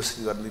सरकारले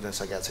व्यवस्थित गर्न दिन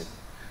सकेका छैन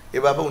ए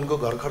बाबा उनको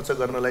घर खर्च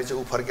गर्नलाई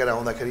चाहिँ उ फर्केर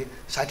आउँदाखेरि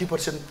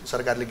 60%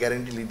 सरकारले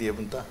ग्यारेन्टी लिदिए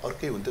पनि त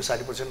अर्कै हुन्थ्यो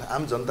 60%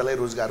 आम जनतालाई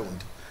रोजगार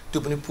हुन्थ्यो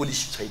त्यो पनि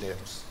पोलिसी छैन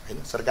हेर्नुहोस् हैन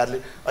सरकारले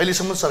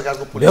अहिलेसम्म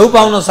सरकारको भ्यू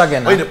पाउन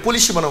सकेन हैन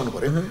पोलिसी बनाउनु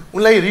पर्यो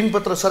उनलाई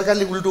ऋणपत्र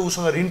सरकारले उल्टो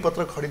उसँग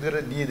ऋणपत्र खरिद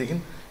गरेर दिएदेखि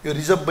यो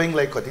रिजर्भ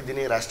बैंकलाई कति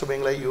दिने राष्ट्र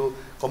बैंकलाई यो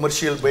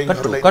कमर्सियल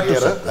बैंकहरूलाई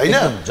दिएर हैन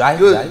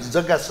यो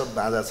जग्गा सब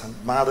बाँझा छन्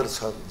बाँदर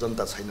छ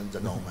जनता छैनन्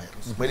गाउँमा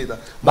हेर्नुहोस् मैले त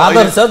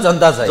बाँदर छ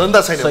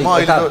जनता छैन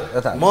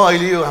म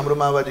अहिले यो हाम्रो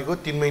माओवादीको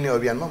 3 महिने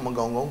अभियानमा म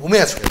गाउँ गाउँ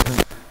घुमेको छु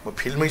म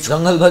फिल्डमै छु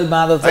जंगलभरि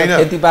बाँदर छ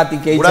खेतीपाती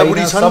केही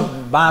छैन सब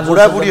बाँझो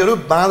बुढाबुढीहरू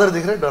बाँदर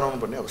देखेर डराउनु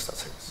पर्ने अवस्था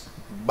छैन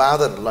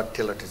बाँदर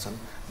लट्ठे छन्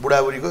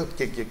बुढाबुढीको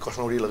के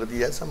कसौडी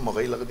लगाइदिएको छ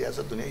मकै लगाइदिएको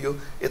छ दुनियाँ यो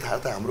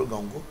यथार्थ हाम्रो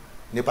गाउँको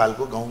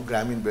नेपालको गाउँ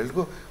ग्रामीण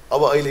बेल्टको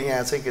अब अहिले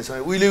यहाँ चाहिँ के छ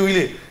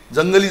उहिले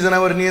जङ्गली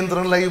जनावर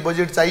नियन्त्रणलाई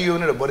बजेट चाहियो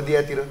भनेर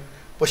बर्दियातिर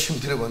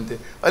पश्चिमतिर भन्थे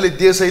अहिले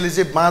देश अहिले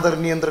चाहिँ बाँदर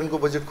नियन्त्रणको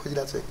बजेट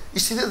खोजिरहेको छ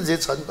स्थिति जे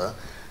छ नि त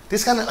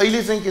त्यसकारण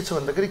अहिले चाहिँ के छ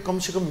भन्दाखेरि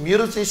कमसेकम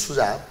मेरो चाहिँ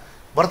सुझाव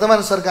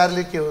वर्तमान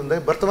सरकारले के भन्दा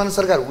वर्तमान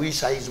सरकार उही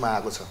साइजमा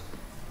आएको छ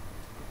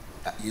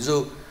हिजो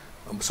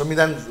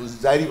संविधान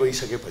जारी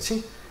भइसकेपछि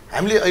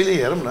हामीले अहिले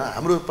हेरौँ न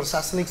हाम्रो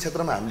प्रशासनिक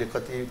क्षेत्रमा हामीले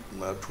कति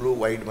ठुलो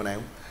वाइड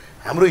बनायौँ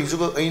हाम्रो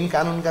हिजोको ऐन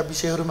कानुनका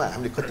विषयहरूमा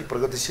हामीले कति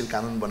प्रगतिशील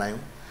कानुन बनायौँ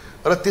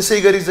र त्यसै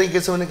गरी चाहिँ के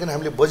छ भने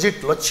हामीले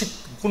बजेट लक्षित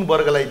कुन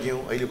वर्गलाई दियौँ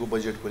अहिलेको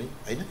बजेट पनि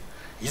हैन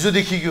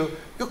हिजोदेखि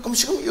यो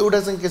कमसेकम एउटा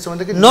चाहिँ के छ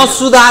भन्दाखेरि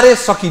नसुधारे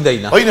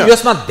सकिँदैन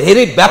यसमा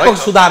धेरै व्यापक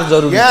सुधार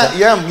जरुरी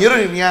छ यहाँ मेरो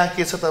यहाँ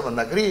के छ त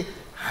भन्दाखेरि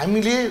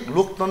हामीले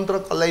लोकतन्त्र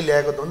कसलाई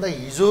ल्याएको त भन्दा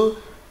हिजो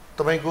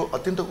तपाईको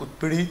अत्यन्त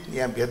उत्पीडित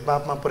यहाँ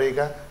भेदभावमा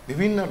परेका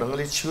विभिन्न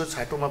ढङ्गले छियो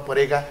छाटोमा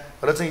परेका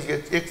र चाहिँ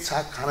एक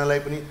छाक खानलाई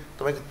पनि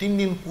तपाईको 3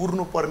 दिन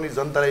पुर्नु पर्ने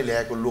जनतालाई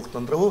ल्याएको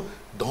लोकतन्त्र हो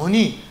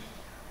धनी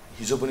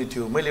हिजो पनि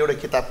थियो मैले एउटा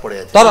किताब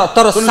पढेको थिएँ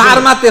तर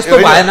सारमा त्यस्तो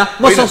भएन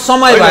मसँग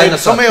समय भएन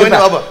समय होइन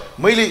अब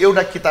मैले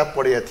एउटा किताब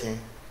पढेको थिएँ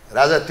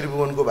राजा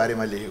त्रिभुवनको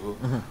बारेमा लेखेको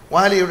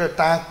उहाँले एउटा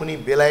टाँक पनि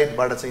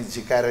बेलायतबाट चाहिँ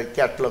झिकाएर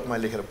क्याटलगमा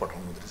लेखेर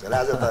पठाउनु हुँदैछ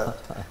राजा त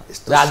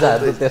यस्तो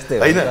राजाहरु त्यस्तै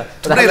हैन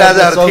थुप्रै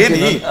राजाहरु थिए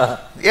नि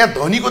यहाँ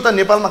धनीको त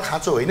नेपालमा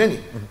खाँचो होइन नि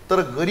तर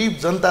गरिब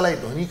जनतालाई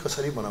धनी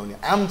कसरी बनाउने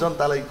आम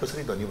जनतालाई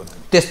कसरी धनी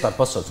बनाउने त्यसतर्फ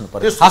सोच्नु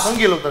पर्यो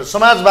सङ्घीय लोकतन्त्र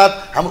समाजवाद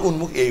हाम्रो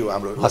उन्मुख यही हो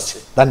हाम्रो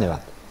लक्ष्य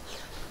धन्यवाद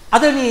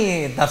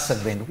आदरणीय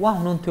दर्शकवृन्द उहाँ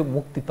हुनुहुन्थ्यो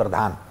मुक्ति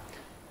प्रधान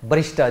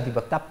वरिष्ठ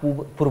अधिवक्ता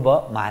पूर्व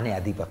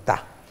महाधिवक्ता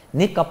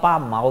नेकपा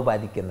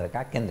माओवादी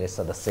केन्द्रका केन्द्रीय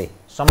सदस्य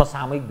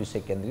समसामयिक विषय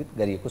केन्द्रित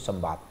गरिएको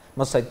संवाद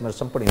म सहित मेरो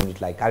सम्पूर्ण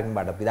युनिटलाई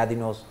कार्यक्रमबाट बिदा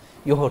दिनुहोस्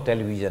यो हो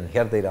टेलिभिजन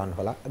हेर्दै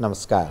रहनुहोला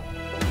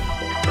नमस्कार।